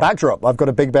Gryffindor. I've got a backdrop. I've got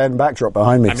a Big Ben backdrop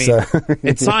behind me. I mean,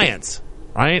 it's science.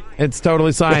 Right? It's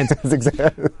totally science. That's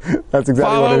exactly what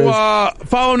it is.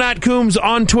 Follow Nat Coombs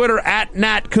on Twitter at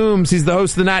Nat Coombs. He's the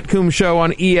host of the Nat Coombs Show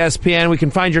on ESPN. We can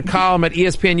find your column at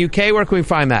ESPN UK. Where can we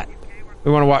find that?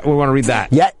 We want to read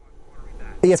that. Yeah.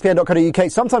 ESPN.co.uk.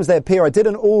 Sometimes they appear. I did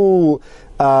an all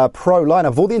pro lineup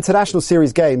of all the international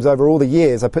series games over all the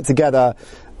years. I put together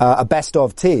a best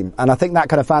of team, and I think that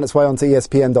kind of found its way onto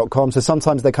ESPN.com. So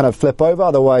sometimes they kind of flip over.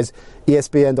 Otherwise,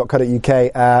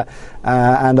 ESPN.co.uk,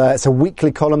 and it's a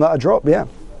weekly column that I drop. Yeah.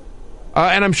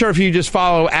 And I'm sure if you just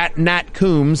follow at Nat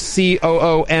Coombs,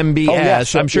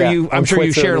 COOMBS, I'm sure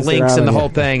you share links in the whole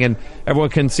thing, and everyone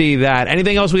can see that.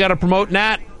 Anything else we got to promote,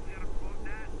 Nat?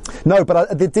 No,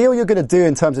 but the deal you're going to do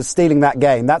in terms of stealing that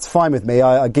game, that's fine with me.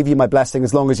 I give you my blessing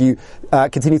as long as you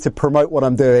continue to promote what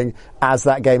I'm doing as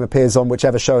that game appears on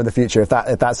whichever show in the future, if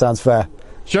that sounds fair.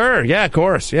 Sure, yeah, of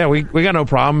course. Yeah, we got no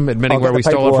problem admitting where we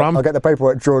stole it from. I'll get the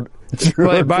paperwork drawn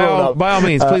by all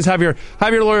means, please have your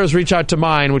lawyers reach out to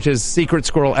mine, which is Secret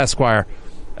Squirrel Esquire,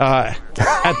 at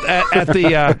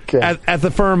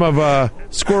the firm of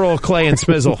Squirrel, Clay, and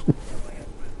Smizzle.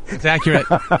 It's accurate.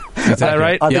 Is that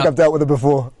right? I think I've dealt with it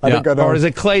before. I think I know. Or is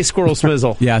it Clay, Squirrel,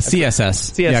 Smizzle? Yeah,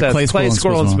 CSS. Yeah, Clay,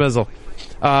 Squirrel, and Smizzle.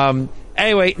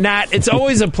 Anyway, Nat, it's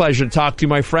always a pleasure to talk to you,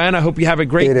 my friend. I hope you have a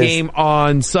great game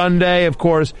on Sunday. Of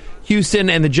course, Houston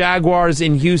and the Jaguars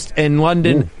in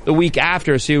London the week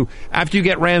after. So after you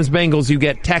get Rams-Bengals, you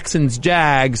get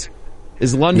Texans-Jags.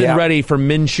 Is London ready for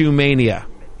Minshew Mania?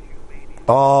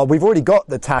 Oh, we've already got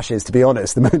the Tashes, to be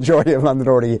honest. The majority of London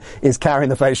already is carrying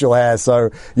the facial hair.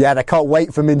 So, yeah, they can't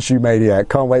wait for Minshew Mania.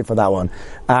 Can't wait for that one.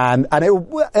 And it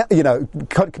will,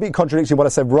 complete contradiction what I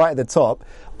said right at the top.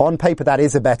 On paper, that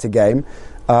is a better game.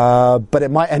 But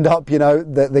it might end up,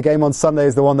 the game on Sunday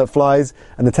is the one that flies,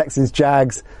 and the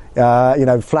Texans-Jags,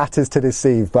 flatters to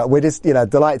deceive. But we're just,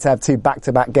 delighted to have 2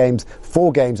 back-to-back games,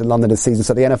 4 games in London this season.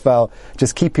 So the NFL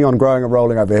just keeping on growing and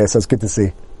rolling over here. So it's good to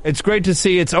see. It's great to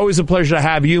see. It's always a pleasure to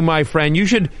have you, my friend. You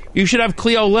should have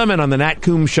Cleo Lemon on the Nat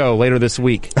Coombs show later this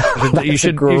week. That's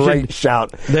a great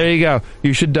shout. There you go.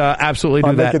 You should absolutely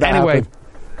do that. Anyway,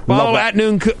 follow at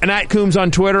Nat Coombs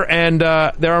on Twitter, and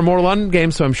there are more London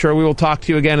games, so I'm sure we will talk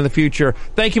to you again in the future.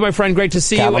 Thank you, my friend. Great to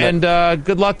see you, and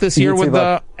good luck this year with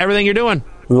everything you're doing.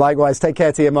 Likewise. Take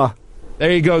care, TMR.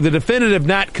 There you go, the definitive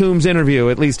Nat Coombs interview,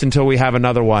 at least until we have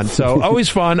another one. So always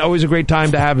fun, always a great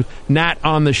time to have Nat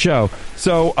on the show.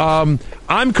 So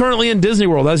I'm currently in Disney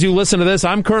World. As you listen to this,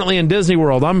 I'm currently in Disney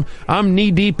World. I'm knee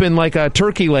deep in like a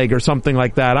turkey leg or something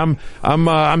like that.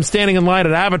 I'm standing in line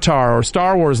at Avatar or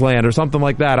Star Wars Land or something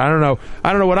like that. I don't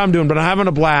know what I'm doing, but I'm having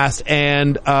a blast.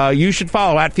 And you should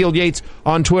follow at Field Yates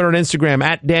on Twitter and Instagram,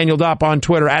 at Daniel Dopp on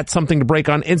Twitter, at Something to Break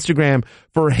on Instagram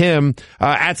for him,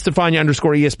 at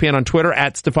Stefania_ESPN on Twitter,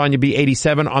 at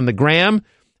StefaniaB87 on the gram,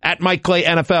 at Mike Clay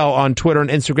NFL on Twitter and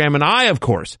Instagram. And I, of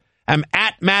course, am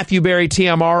at Matthew Berry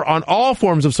TMR on all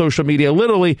forms of social media.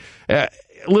 Literally,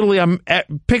 I'm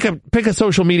pick a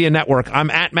social media network. I'm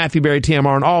at Matthew Berry TMR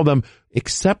on all of them,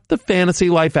 except the Fantasy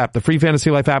Life app, the free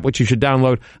Fantasy Life app, which you should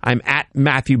download. I'm at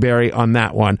Matthew Berry on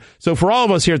that one. So for all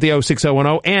of us here at the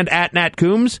 06010 and at Nat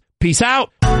Coombs, peace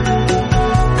out.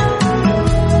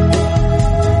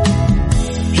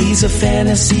 He's a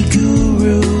fantasy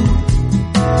guru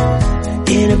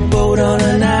in a boat on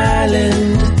an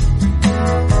island,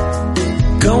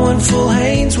 going full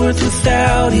Hainsworth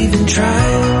without even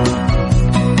trying.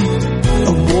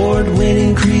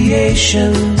 Award-winning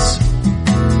creations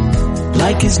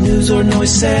like his news or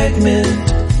noise segment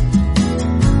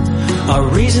are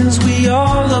reasons we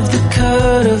all love the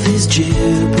cut of his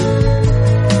jib.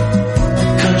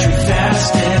 Country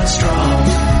fast and strong,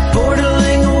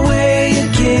 borderline away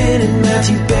again in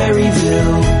Matthew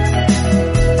Berryville,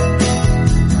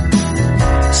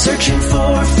 searching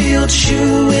for a field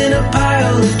shoe in a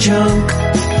pile of junk.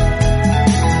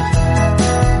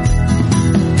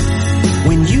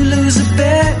 When you lose a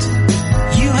bet,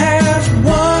 you have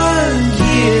 1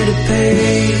 year to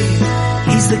pay.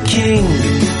 He's the king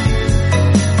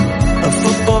of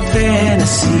football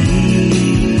fantasy.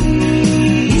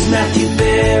 He's Matthew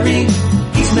Berry.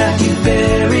 He's Matthew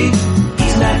Berry.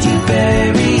 He's Matthew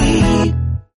Berry.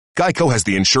 Geico has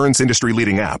the insurance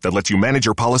industry-leading app that lets you manage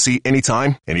your policy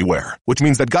anytime, anywhere. Which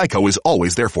means that Geico is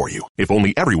always there for you. If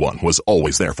only everyone was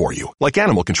always there for you. Like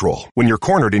animal control, when you're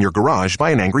cornered in your garage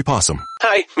by an angry possum.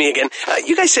 Hi, me again.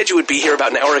 You guys said you would be here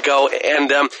about an hour ago,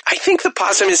 and I think the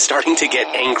possum is starting to get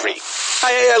angry.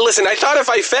 Listen, I thought if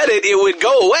I fed it, it would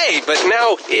go away, but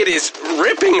now it is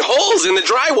ripping holes in the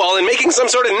drywall and making some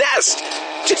sort of nest.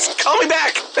 Just call me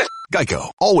back. Geico,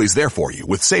 always there for you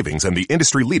with savings and the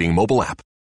industry-leading mobile app.